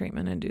experienced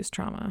treatment-induced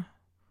trauma?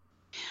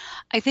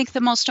 I think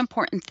the most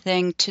important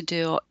thing to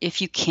do,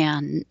 if you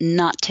can,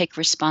 not take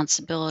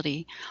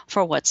responsibility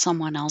for what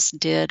someone else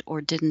did or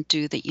didn't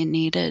do that you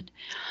needed.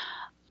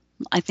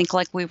 I think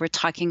like we were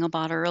talking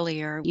about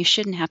earlier, you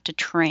shouldn't have to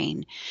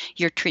train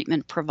your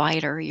treatment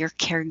provider, your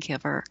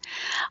caregiver.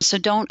 So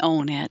don't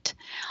own it,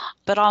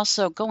 but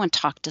also go and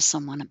talk to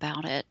someone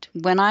about it.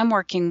 When I'm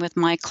working with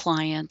my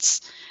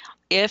clients,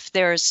 if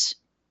there's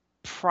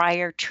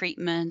prior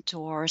treatment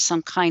or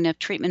some kind of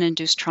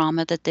treatment-induced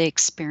trauma that they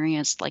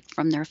experienced, like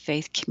from their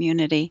faith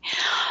community,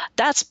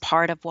 that's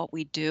part of what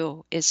we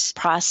do, is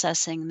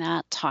processing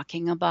that,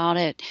 talking about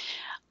it,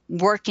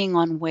 working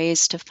on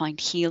ways to find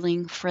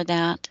healing for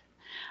that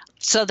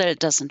so that it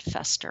doesn't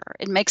fester.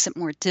 It makes it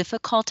more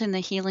difficult in the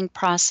healing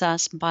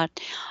process, but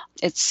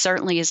it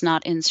certainly is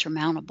not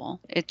insurmountable.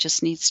 It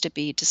just needs to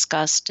be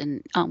discussed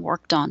and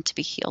worked on to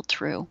be healed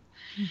through.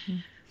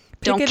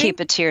 Don't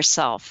keep it to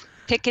yourself.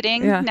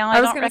 Picketing? Yeah. No, I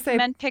don't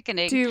recommend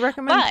picketing. Do you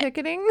recommend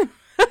picketing?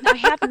 I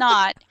have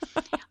not.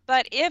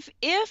 But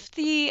if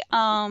the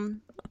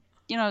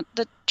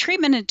the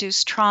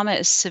treatment-induced trauma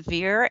is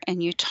severe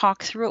and you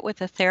talk through it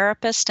with a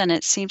therapist and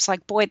it seems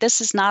like, boy,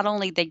 this is not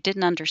only they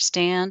didn't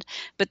understand,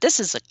 but this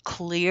is a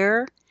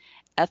clear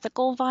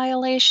ethical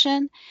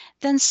violation,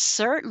 then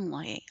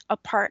certainly a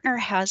partner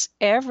has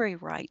every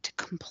right to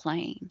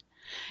complain.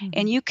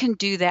 And you can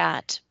do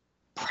that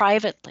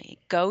privately.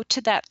 Go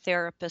to that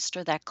therapist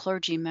or that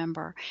clergy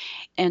member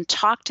and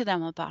talk to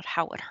them about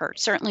how it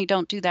hurts. Certainly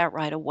don't do that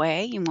right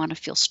away. You want to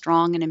feel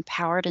strong and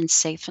empowered and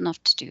safe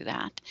enough to do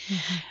that.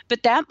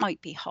 But that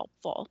might be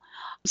helpful.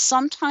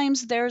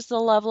 Sometimes there's the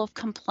level of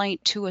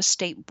complaint to a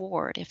state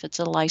board if it's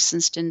a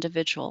licensed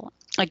individual.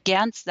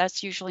 Again,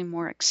 that's usually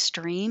more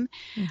extreme.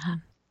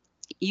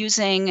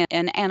 Using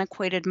an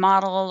antiquated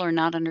model or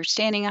not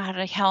understanding how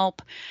to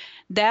help,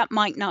 that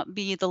might not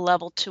be the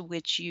level to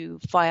which you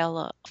file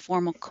a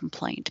formal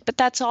complaint, but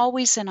that's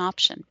always an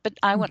option. But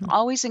I would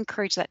always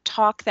encourage that.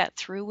 Talk that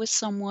through with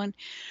someone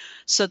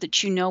so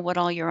that you know what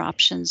all your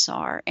options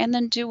are, and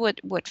then do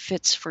what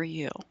fits for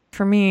you.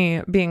 For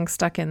me, being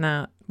stuck in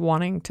that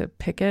wanting to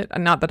picket,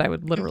 not that I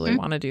would literally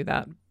want to do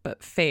that,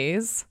 but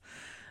phase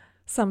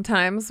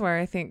sometimes where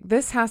I think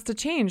this has to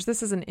change.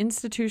 This is an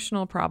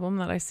institutional problem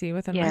that I see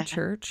within my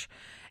church.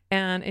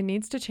 And it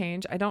needs to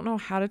change. I don't know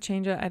how to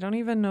change it. I don't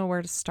even know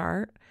where to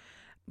start.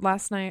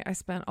 Last night, I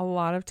spent a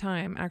lot of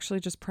time actually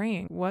just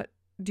praying. What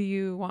do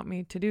you want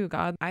me to do,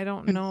 God? I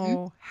don't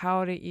know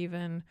how to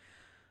even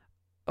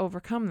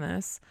overcome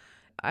this.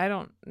 I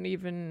don't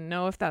even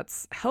know if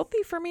that's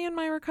healthy for me in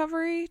my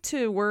recovery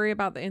to worry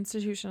about the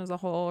institution as a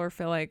whole or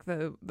feel like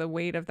the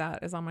weight of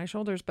that is on my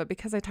shoulders. But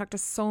because I talked to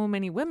so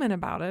many women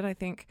about it, I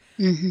think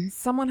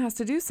someone has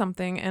to do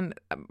something. And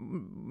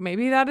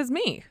maybe that is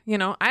me.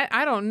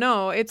 I don't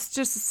know. It's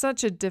just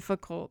such a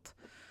difficult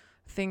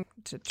thing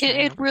to try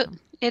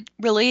It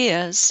really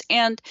is.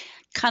 And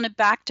kind of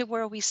back to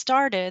where we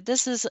started,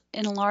 this is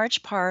in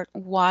large part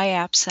why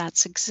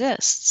APSATS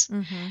exists.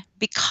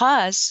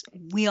 Because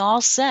we all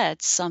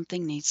said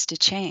something needs to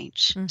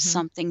change.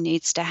 Something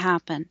needs to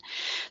happen.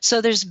 So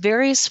there's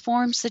various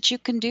forms that you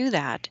can do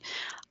that.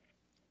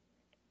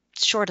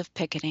 Short of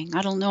picketing.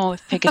 I don't know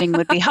if picketing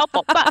would be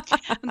helpful, but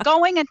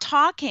going and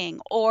talking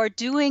or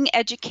doing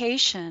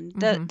education,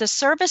 the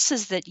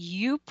services that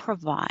you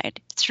provide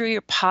through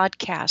your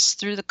podcasts,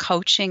 through the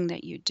coaching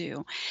that you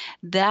do,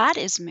 that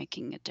is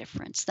making a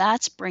difference.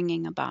 That's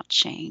bringing about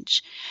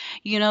change.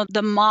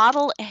 The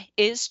model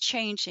is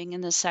changing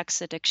in the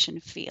sex addiction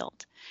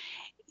field.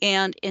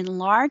 And in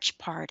large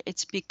part,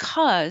 it's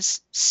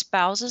because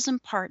spouses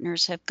and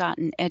partners have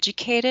gotten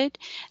educated,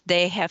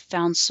 they have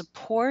found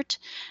support,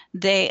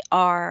 they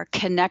are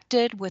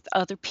connected with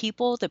other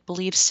people that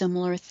believe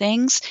similar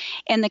things,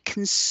 and the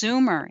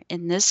consumer,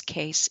 in this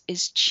case,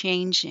 is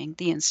changing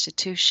the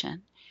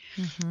institution.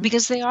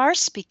 Because they are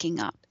speaking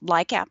up,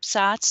 like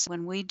APSATS.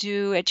 When we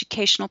do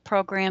educational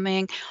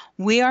programming,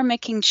 we are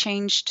making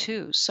change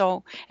too.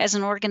 So as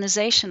an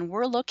organization,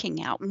 we're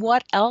looking at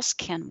what else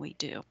can we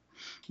do?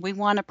 We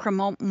want to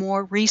promote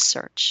more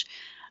research.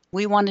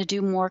 We want to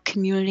do more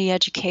community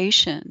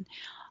education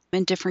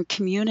in different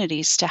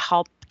communities to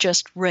help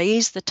just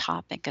raise the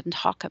topic and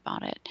talk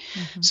about it.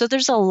 So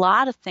there's a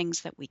lot of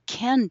things that we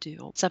can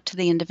do. It's up to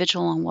the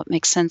individual on what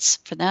makes sense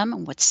for them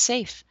and what's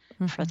safe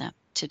for them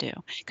to do.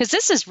 Because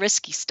this is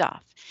risky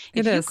stuff.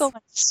 If you go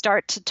and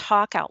start to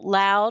talk out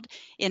loud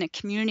in a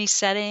community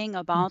setting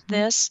about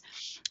this,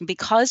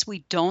 because we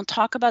don't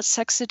talk about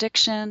sex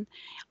addiction,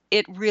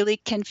 it really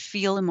can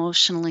feel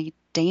emotionally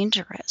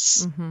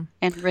dangerous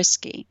and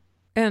risky.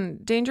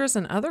 And dangerous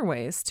in other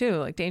ways too,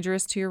 like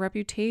dangerous to your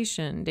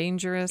reputation,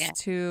 dangerous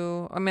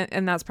to,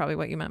 and that's probably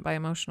what you meant by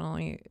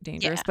emotionally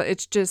dangerous, but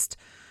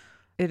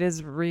it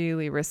is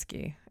really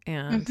risky.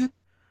 And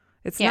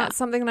It's Yeah. not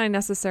something that I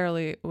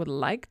necessarily would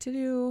like to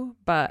do,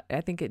 but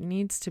I think it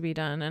needs to be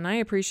done. And I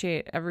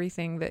appreciate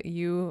everything that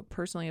you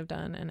personally have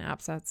done and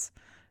AppSets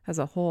as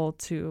a whole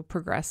to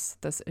progress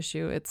this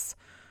issue. It's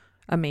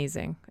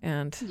amazing.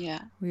 And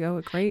Yeah. we owe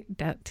a great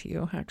debt to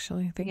you,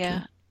 actually. Thank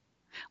Yeah.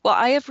 Well,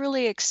 I have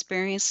really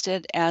experienced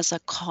it as a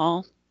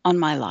call on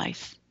my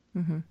life.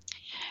 you. Mm-hmm.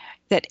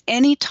 That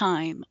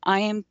anytime I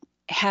am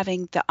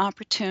having the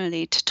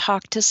opportunity to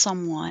talk to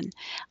someone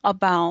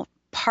about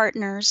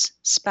partners,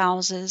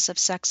 spouses of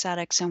sex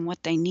addicts and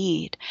what they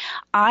need,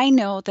 I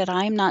know that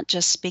I'm not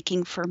just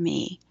speaking for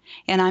me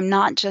and I'm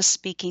not just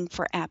speaking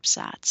for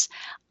AppSats.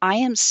 I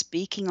am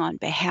speaking on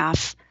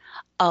behalf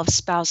of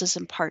spouses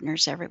and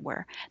partners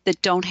everywhere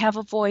that don't have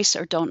a voice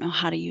or don't know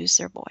how to use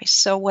their voice.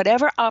 So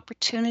whatever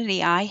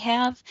opportunity I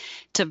have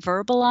to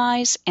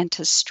verbalize and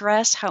to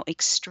stress how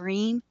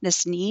extreme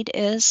this need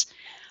is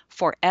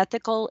for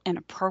ethical and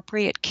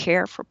appropriate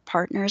care for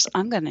partners,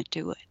 I'm going to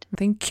do it.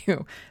 Thank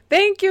you.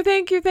 Thank you.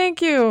 Thank you.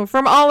 Thank you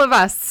from all of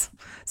us.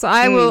 So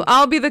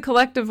I'll be the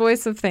collective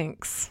voice of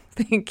thanks.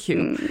 Thank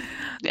you.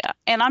 Yeah.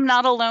 And I'm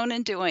not alone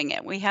in doing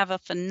it. We have a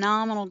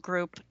phenomenal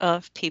group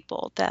of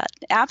people that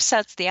the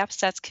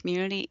AppSats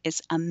community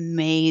is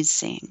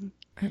amazing.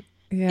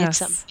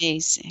 Yes. It's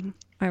amazing.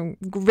 I'm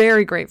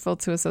very grateful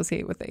to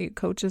associate with the 8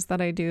 coaches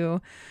that I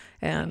do,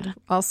 and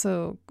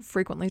also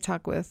frequently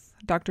talk with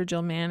Dr.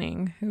 Jill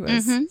Manning, who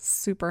is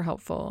super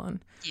helpful. And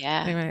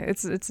anyway,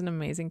 it's an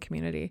amazing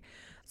community.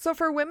 So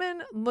for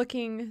women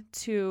looking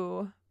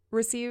to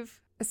receive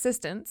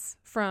assistance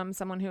from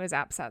someone who is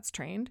AppSats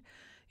trained,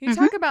 you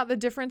talk about the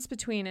difference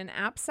between an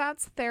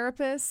AppSats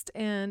therapist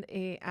and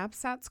a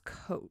AppSats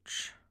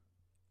coach.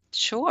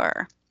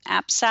 Sure.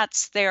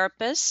 AppSats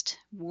therapist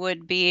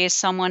would be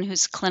someone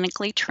who's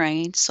clinically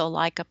trained, so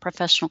like a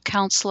professional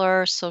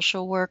counselor,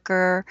 social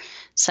worker,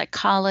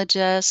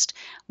 psychologist.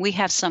 We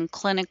have some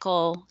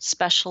clinical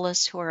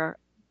specialists who are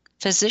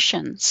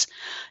physicians,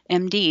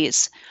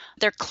 MDs.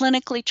 They're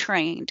clinically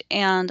trained,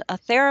 and a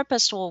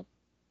therapist will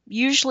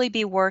usually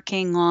be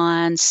working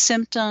on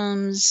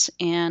symptoms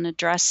and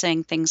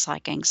addressing things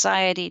like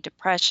anxiety,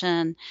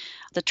 depression,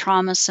 the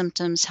trauma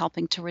symptoms,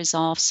 helping to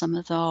resolve some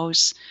of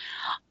those.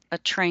 A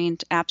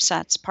trained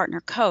AppSats partner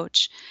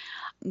coach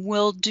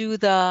will do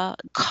the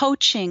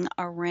coaching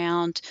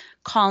around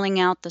calling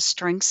out the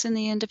strengths in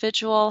the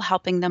individual,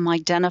 helping them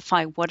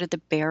identify what are the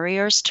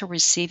barriers to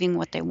receiving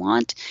what they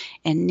want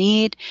and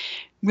need,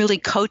 really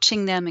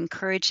coaching them,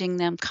 encouraging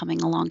them,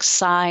 coming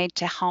alongside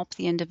to help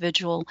the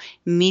individual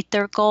meet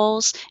their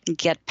goals,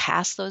 get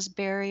past those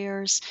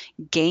barriers,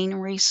 gain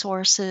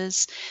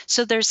resources.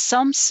 So there's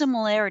some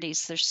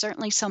similarities. There's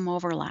certainly some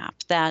overlap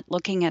that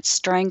looking at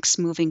strengths,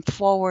 moving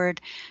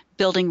forward,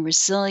 building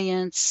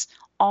resilience,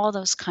 all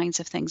those kinds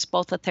of things,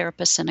 both a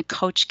therapist and a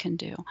coach can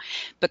do.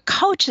 But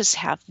coaches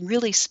have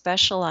really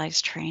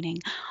specialized training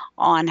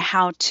on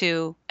how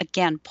to,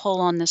 again, pull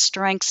on the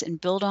strengths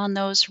and build on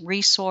those,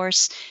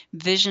 resource,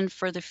 vision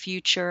for the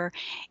future,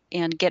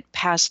 and get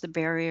past the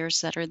barriers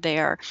that are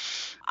there.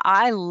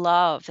 I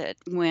love it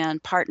when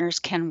partners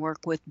can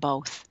work with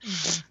both.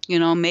 You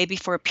know, maybe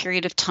for a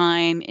period of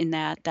time in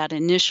that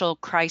initial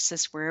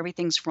crisis where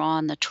everything's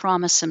wrong, the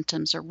trauma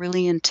symptoms are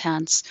really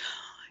intense.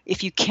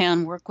 If you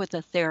can, work with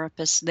a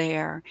therapist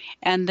there,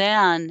 and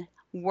then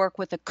work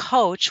with a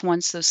coach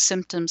once those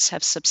symptoms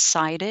have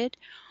subsided.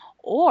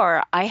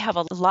 Or I have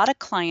a lot of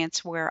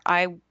clients where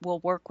I will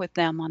work with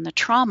them on the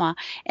trauma,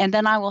 and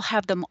then I will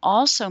have them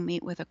also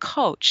meet with a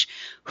coach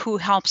who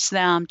helps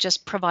them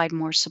just provide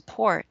more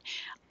support,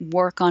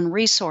 work on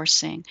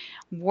resourcing,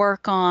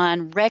 work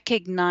on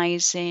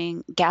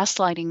recognizing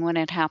gaslighting when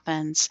it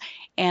happens,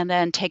 and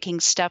then taking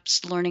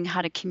steps, learning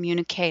how to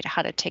communicate,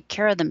 how to take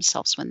care of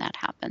themselves when that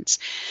happens.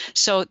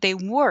 So they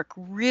work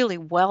really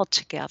well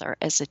together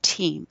as a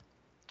team.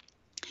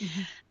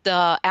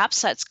 The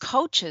AppSats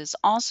coaches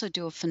also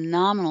do a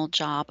phenomenal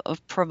job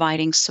of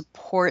providing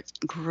support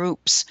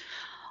groups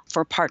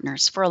for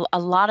partners. For a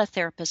lot of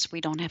therapists,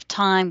 we don't have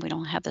time, we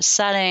don't have the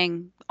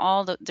setting,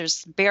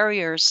 there's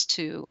barriers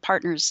to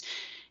partners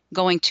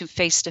going to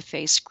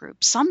face-to-face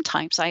groups.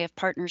 Sometimes I have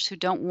partners who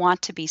don't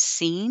want to be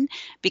seen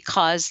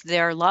because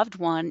their loved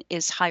one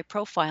is high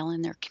profile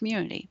in their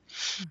community.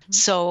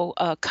 So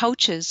a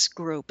coaches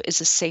group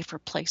is a safer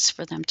place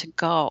for them to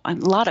go. A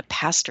lot of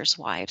pastors'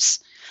 wives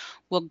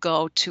will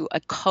go to a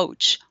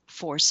coach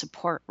for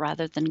support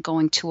rather than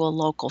going to a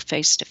local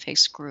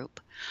face-to-face group.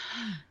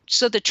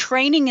 So the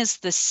training is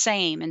the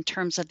same in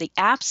terms of the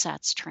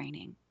AppSats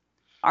training.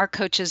 Our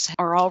coaches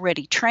are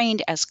already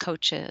trained as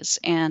coaches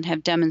and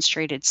have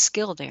demonstrated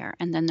skill there,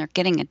 and then they're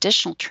getting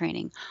additional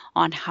training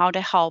on how to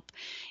help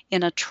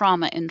in a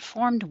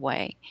trauma-informed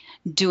way,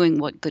 doing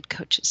what good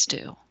coaches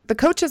do. The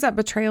coaches at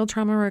Betrayal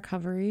Trauma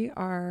Recovery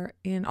are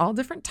in all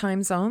different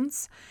time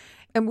zones,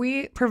 and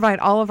we provide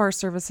all of our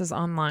services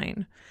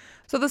online.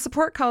 So the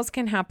support calls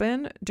can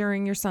happen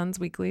during your son's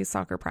weekly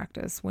soccer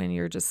practice when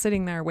you're just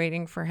sitting there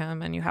waiting for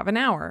him and you have an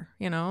hour,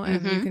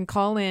 and you can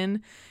call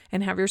in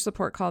and have your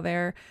support call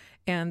there.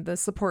 And the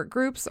support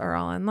groups are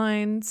all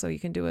online, so you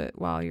can do it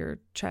while your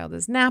child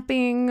is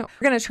napping. We're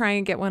going to try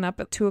and get one up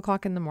at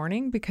 2:00 in the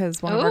morning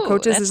because one of our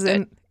coaches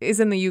is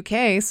in the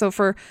UK. So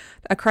for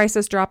a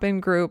crisis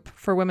drop-in group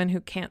for women who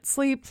can't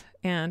sleep,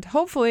 and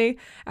hopefully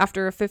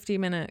after a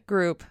 50-minute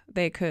group,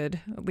 they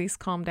could at least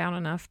calm down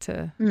enough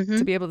to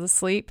be able to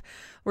sleep.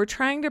 We're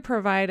trying to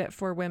provide it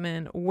for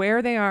women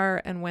where they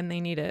are and when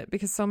they need it,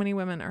 because so many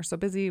women are so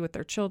busy with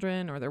their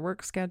children or their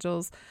work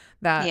schedules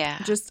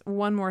that just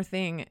one more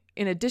thing,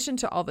 in addition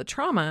to all the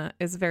trauma,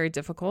 is very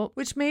difficult,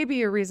 which may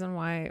be a reason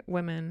why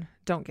women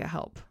don't get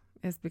help,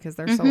 is because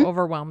they're so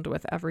overwhelmed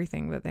with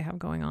everything that they have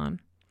going on.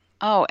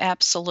 Oh,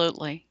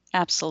 absolutely.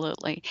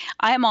 Absolutely.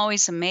 I am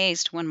always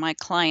amazed when my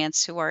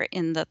clients who are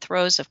in the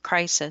throes of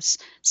crisis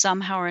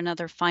somehow or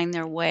another find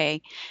their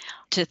way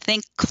to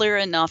think clear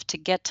enough to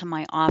get to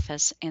my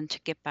office and to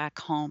get back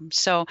home.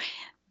 So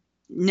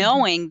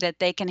knowing that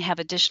they can have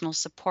additional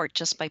support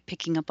just by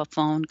picking up a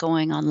phone,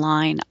 going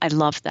online, I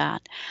love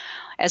that.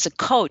 As a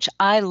coach,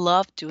 I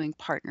love doing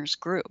partners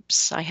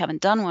groups. I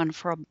haven't done one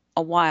for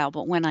a while,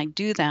 but when I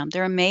do them,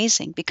 they're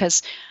amazing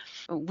because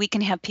we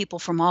can have people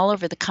from all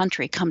over the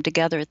country come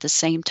together at the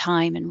same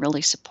time and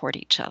really support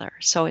each other.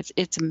 So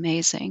it's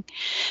amazing.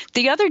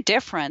 The other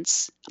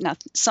difference, now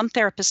some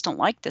therapists don't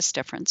like this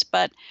difference,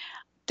 but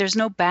there's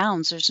no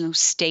bounds. There's no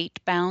state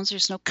bounds.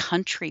 There's no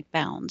country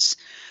bounds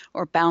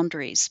or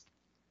boundaries.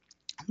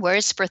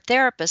 Whereas for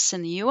therapists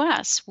in the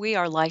U.S., we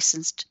are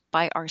licensed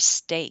by our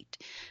state.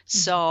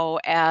 So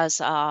as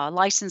a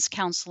licensed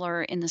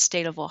counselor in the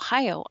state of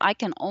Ohio, I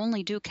can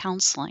only do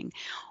counseling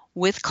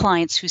with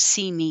clients who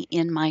see me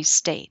in my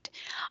state.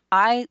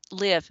 I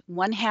live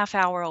 1/2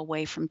 hour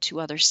away from 2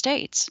 other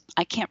states.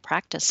 I can't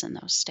practice in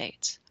those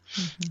states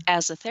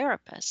as a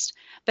therapist.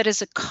 But as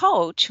a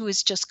coach who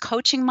is just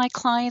coaching my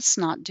clients,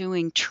 not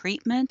doing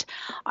treatment,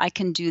 I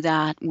can do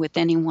that with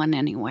anyone,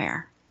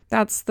 anywhere.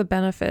 That's the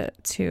benefit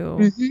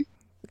to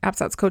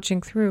APSAT's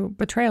coaching through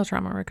betrayal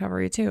trauma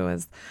recovery too,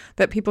 is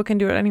that people can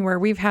do it anywhere.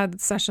 We've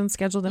had sessions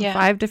scheduled in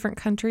 5 different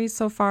countries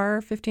so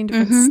far, 15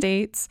 different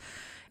states.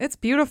 It's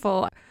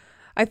beautiful.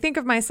 I think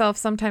of myself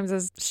sometimes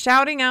as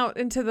shouting out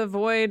into the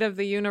void of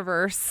the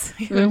universe.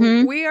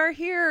 We are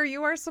here.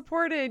 You are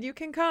supported. You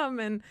can come.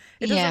 And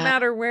it doesn't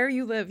matter where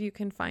you live. You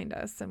can find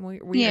us. And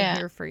we are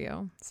here for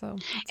you. So,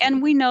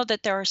 and we know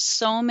that there are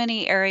so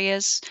many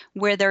areas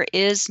where there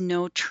is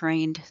no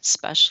trained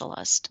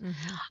specialist.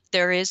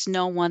 There is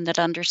no one that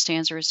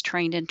understands or is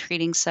trained in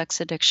treating sex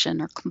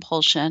addiction or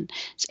compulsion,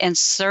 and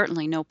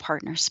certainly no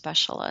partner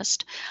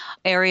specialist.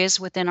 Areas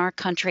within our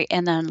country,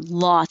 and then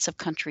lots of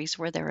countries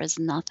where there is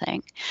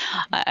nothing.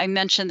 I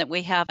mentioned that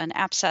we have an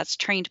APSATS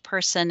trained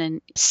person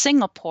in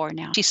Singapore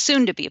now. She's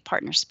soon to be a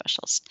partner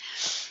specialist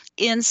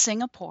in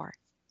Singapore.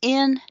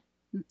 In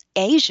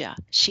Asia,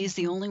 she's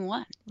the only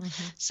one.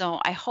 So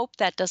I hope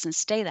that doesn't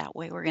stay that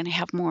way. We're going to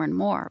have more and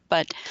more.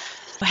 But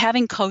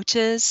having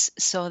coaches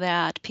so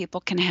that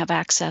people can have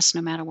access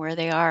no matter where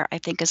they are, I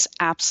think is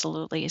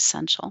absolutely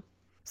essential.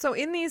 So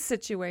in these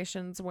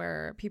situations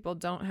where people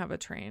don't have a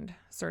trained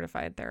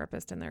certified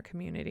therapist in their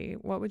community,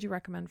 what would you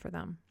recommend for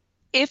them?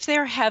 If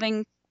they're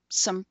having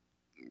some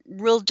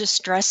real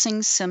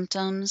distressing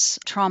symptoms,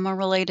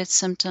 trauma-related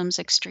symptoms,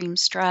 extreme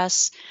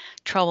stress,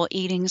 trouble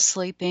eating,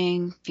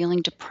 sleeping,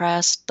 feeling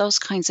depressed, those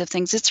kinds of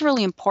things, it's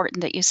really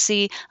important that you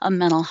see a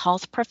mental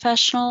health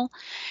professional.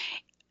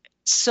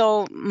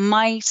 So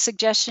my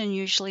suggestion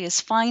usually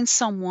is find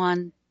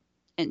someone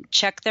and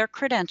check their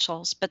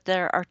credentials, but they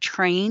are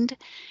trained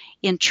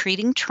in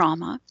treating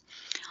trauma,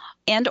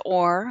 and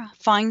or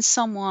find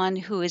someone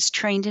who is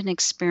trained and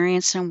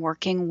experienced in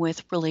working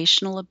with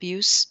relational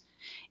abuse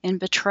and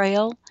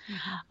betrayal.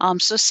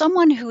 So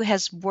someone who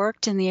has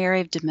worked in the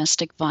area of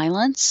domestic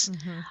violence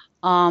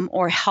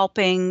or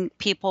helping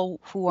people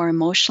who are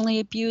emotionally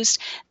abused,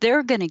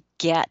 they're going to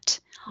get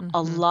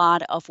a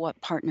lot of what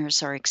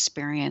partners are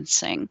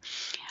experiencing.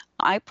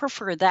 I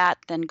prefer that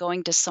than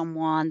going to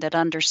someone that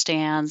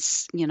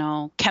understands,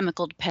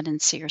 chemical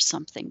dependency or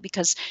something,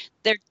 because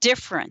they're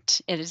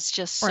different. It is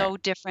just so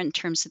different in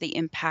terms of the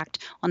impact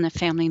on the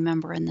family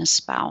member and the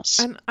spouse.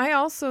 And I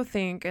also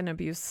think an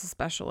abuse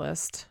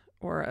specialist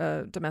or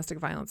a domestic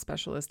violence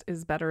specialist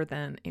is better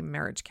than a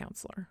marriage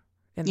counselor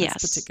in this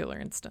particular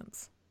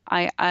instance.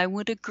 I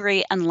would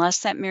agree, unless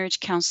that marriage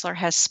counselor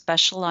has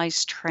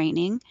specialized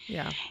training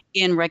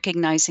in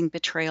recognizing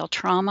betrayal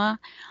trauma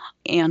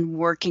and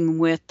working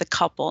with the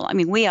couple. I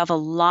mean, we have a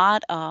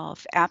lot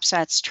of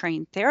APSATS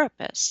trained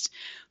therapists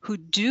who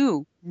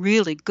do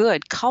really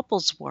good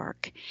couples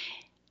work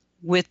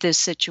with this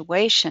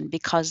situation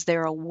because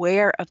they're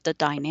aware of the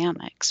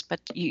dynamics,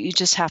 but you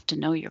just have to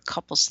know your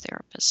couples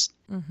therapist.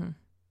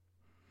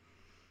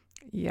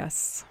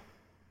 Yes.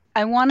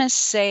 I want to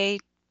say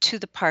to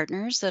the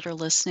partners that are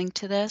listening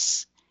to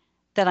this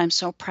that I'm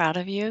so proud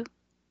of you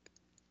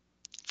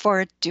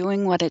for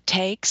doing what it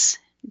takes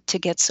to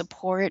get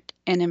support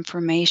and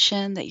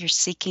information, that you're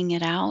seeking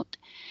it out,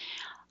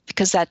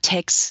 because that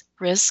takes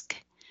risk,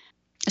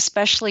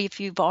 especially if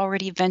you've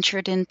already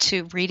ventured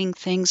into reading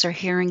things or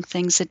hearing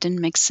things that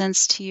didn't make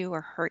sense to you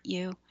or hurt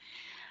you.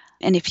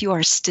 And if you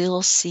are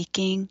still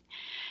seeking,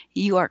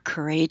 you are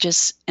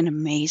courageous and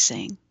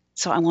amazing.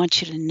 So I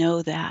want you to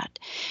know that.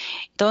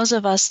 Those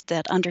of us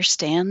that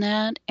understand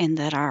that and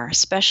that are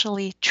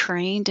especially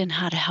trained in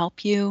how to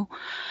help you,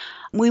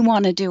 we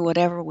want to do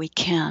whatever we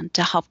can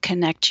to help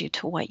connect you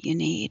to what you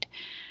need.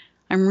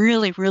 I'm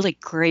really, really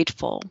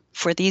grateful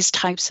for these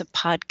types of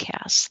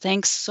podcasts.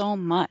 Thanks so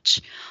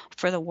much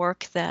for the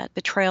work that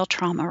Betrayal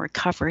Trauma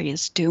Recovery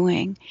is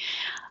doing,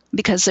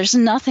 because there's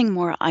nothing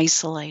more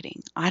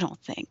isolating, I don't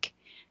think,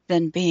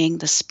 than being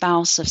the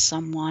spouse of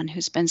someone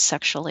who's been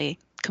sexually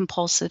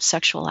compulsive,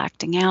 sexual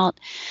acting out.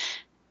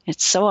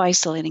 It's so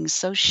isolating,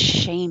 so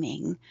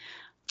shaming,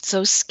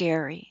 so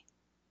scary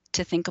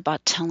to think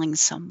about telling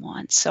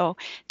someone. So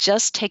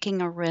just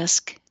taking a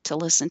risk to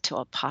listen to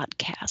a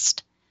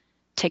podcast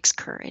takes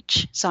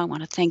courage. So I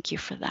want to thank you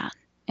for that.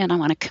 And I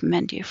want to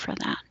commend you for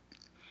that.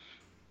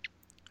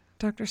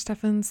 Dr.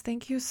 Steffens,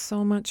 thank you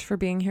so much for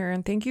being here.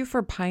 And thank you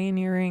for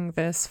pioneering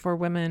this for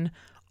women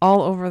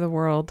all over the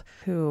world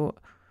who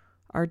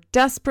are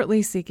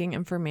desperately seeking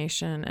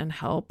information and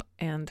help,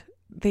 and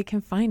they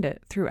can find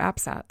it through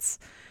APSATS.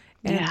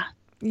 And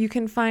you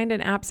can find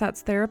an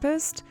APSATS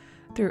therapist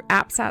through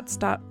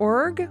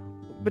apsats.org.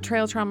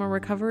 Betrayal Trauma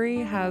Recovery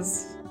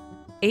has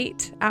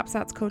 8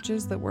 APSATS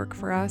coaches that work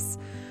for us.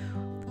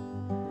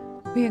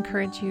 We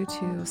encourage you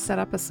to set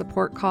up a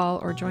support call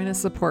or join a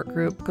support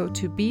group. Go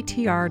to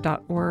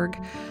btr.org.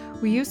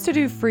 We used to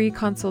do free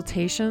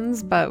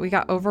consultations, but we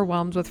got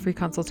overwhelmed with free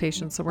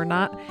consultations, so we're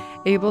not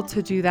able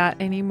to do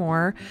that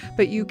anymore.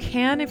 But you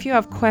can, if you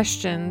have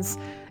questions,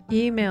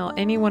 email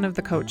any one of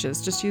the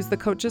coaches. Just use the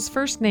coach's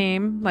first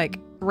name, like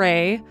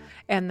Ray,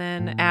 and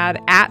then add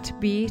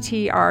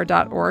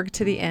 @btr.org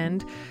to the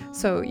end.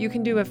 So you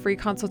can do a free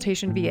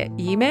consultation via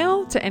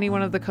email to any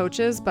one of the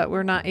coaches, but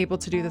we're not able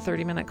to do the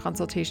 30-minute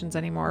consultations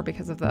anymore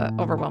because of the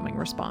overwhelming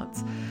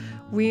response.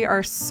 We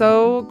are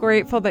so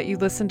grateful that you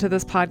listened to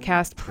this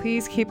podcast.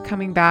 Please keep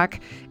coming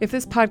back. If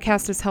this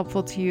podcast is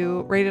helpful to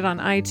you, rate it on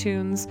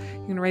iTunes.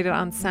 You can rate it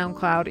on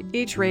SoundCloud.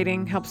 Each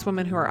rating helps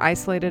women who are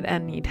isolated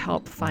and need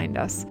help find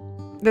us.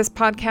 This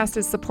podcast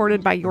is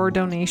supported by your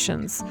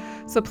donations.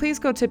 So please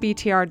go to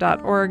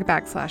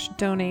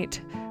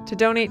btr.org/donate to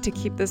donate to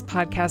keep this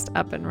podcast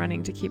up and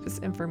running, to keep this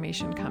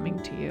information coming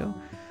to you.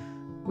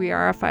 We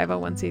are a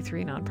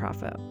 501c3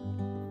 nonprofit.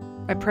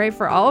 I pray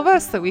for all of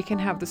us that we can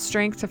have the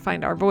strength to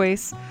find our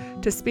voice,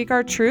 to speak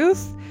our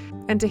truth,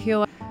 and to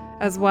heal,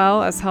 as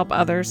well as help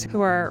others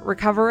who are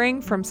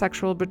recovering from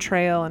sexual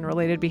betrayal and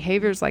related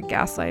behaviors like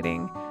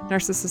gaslighting,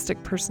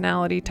 narcissistic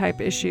personality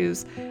type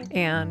issues,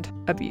 and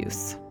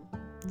abuse.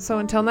 So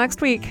until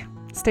next week,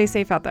 stay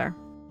safe out there.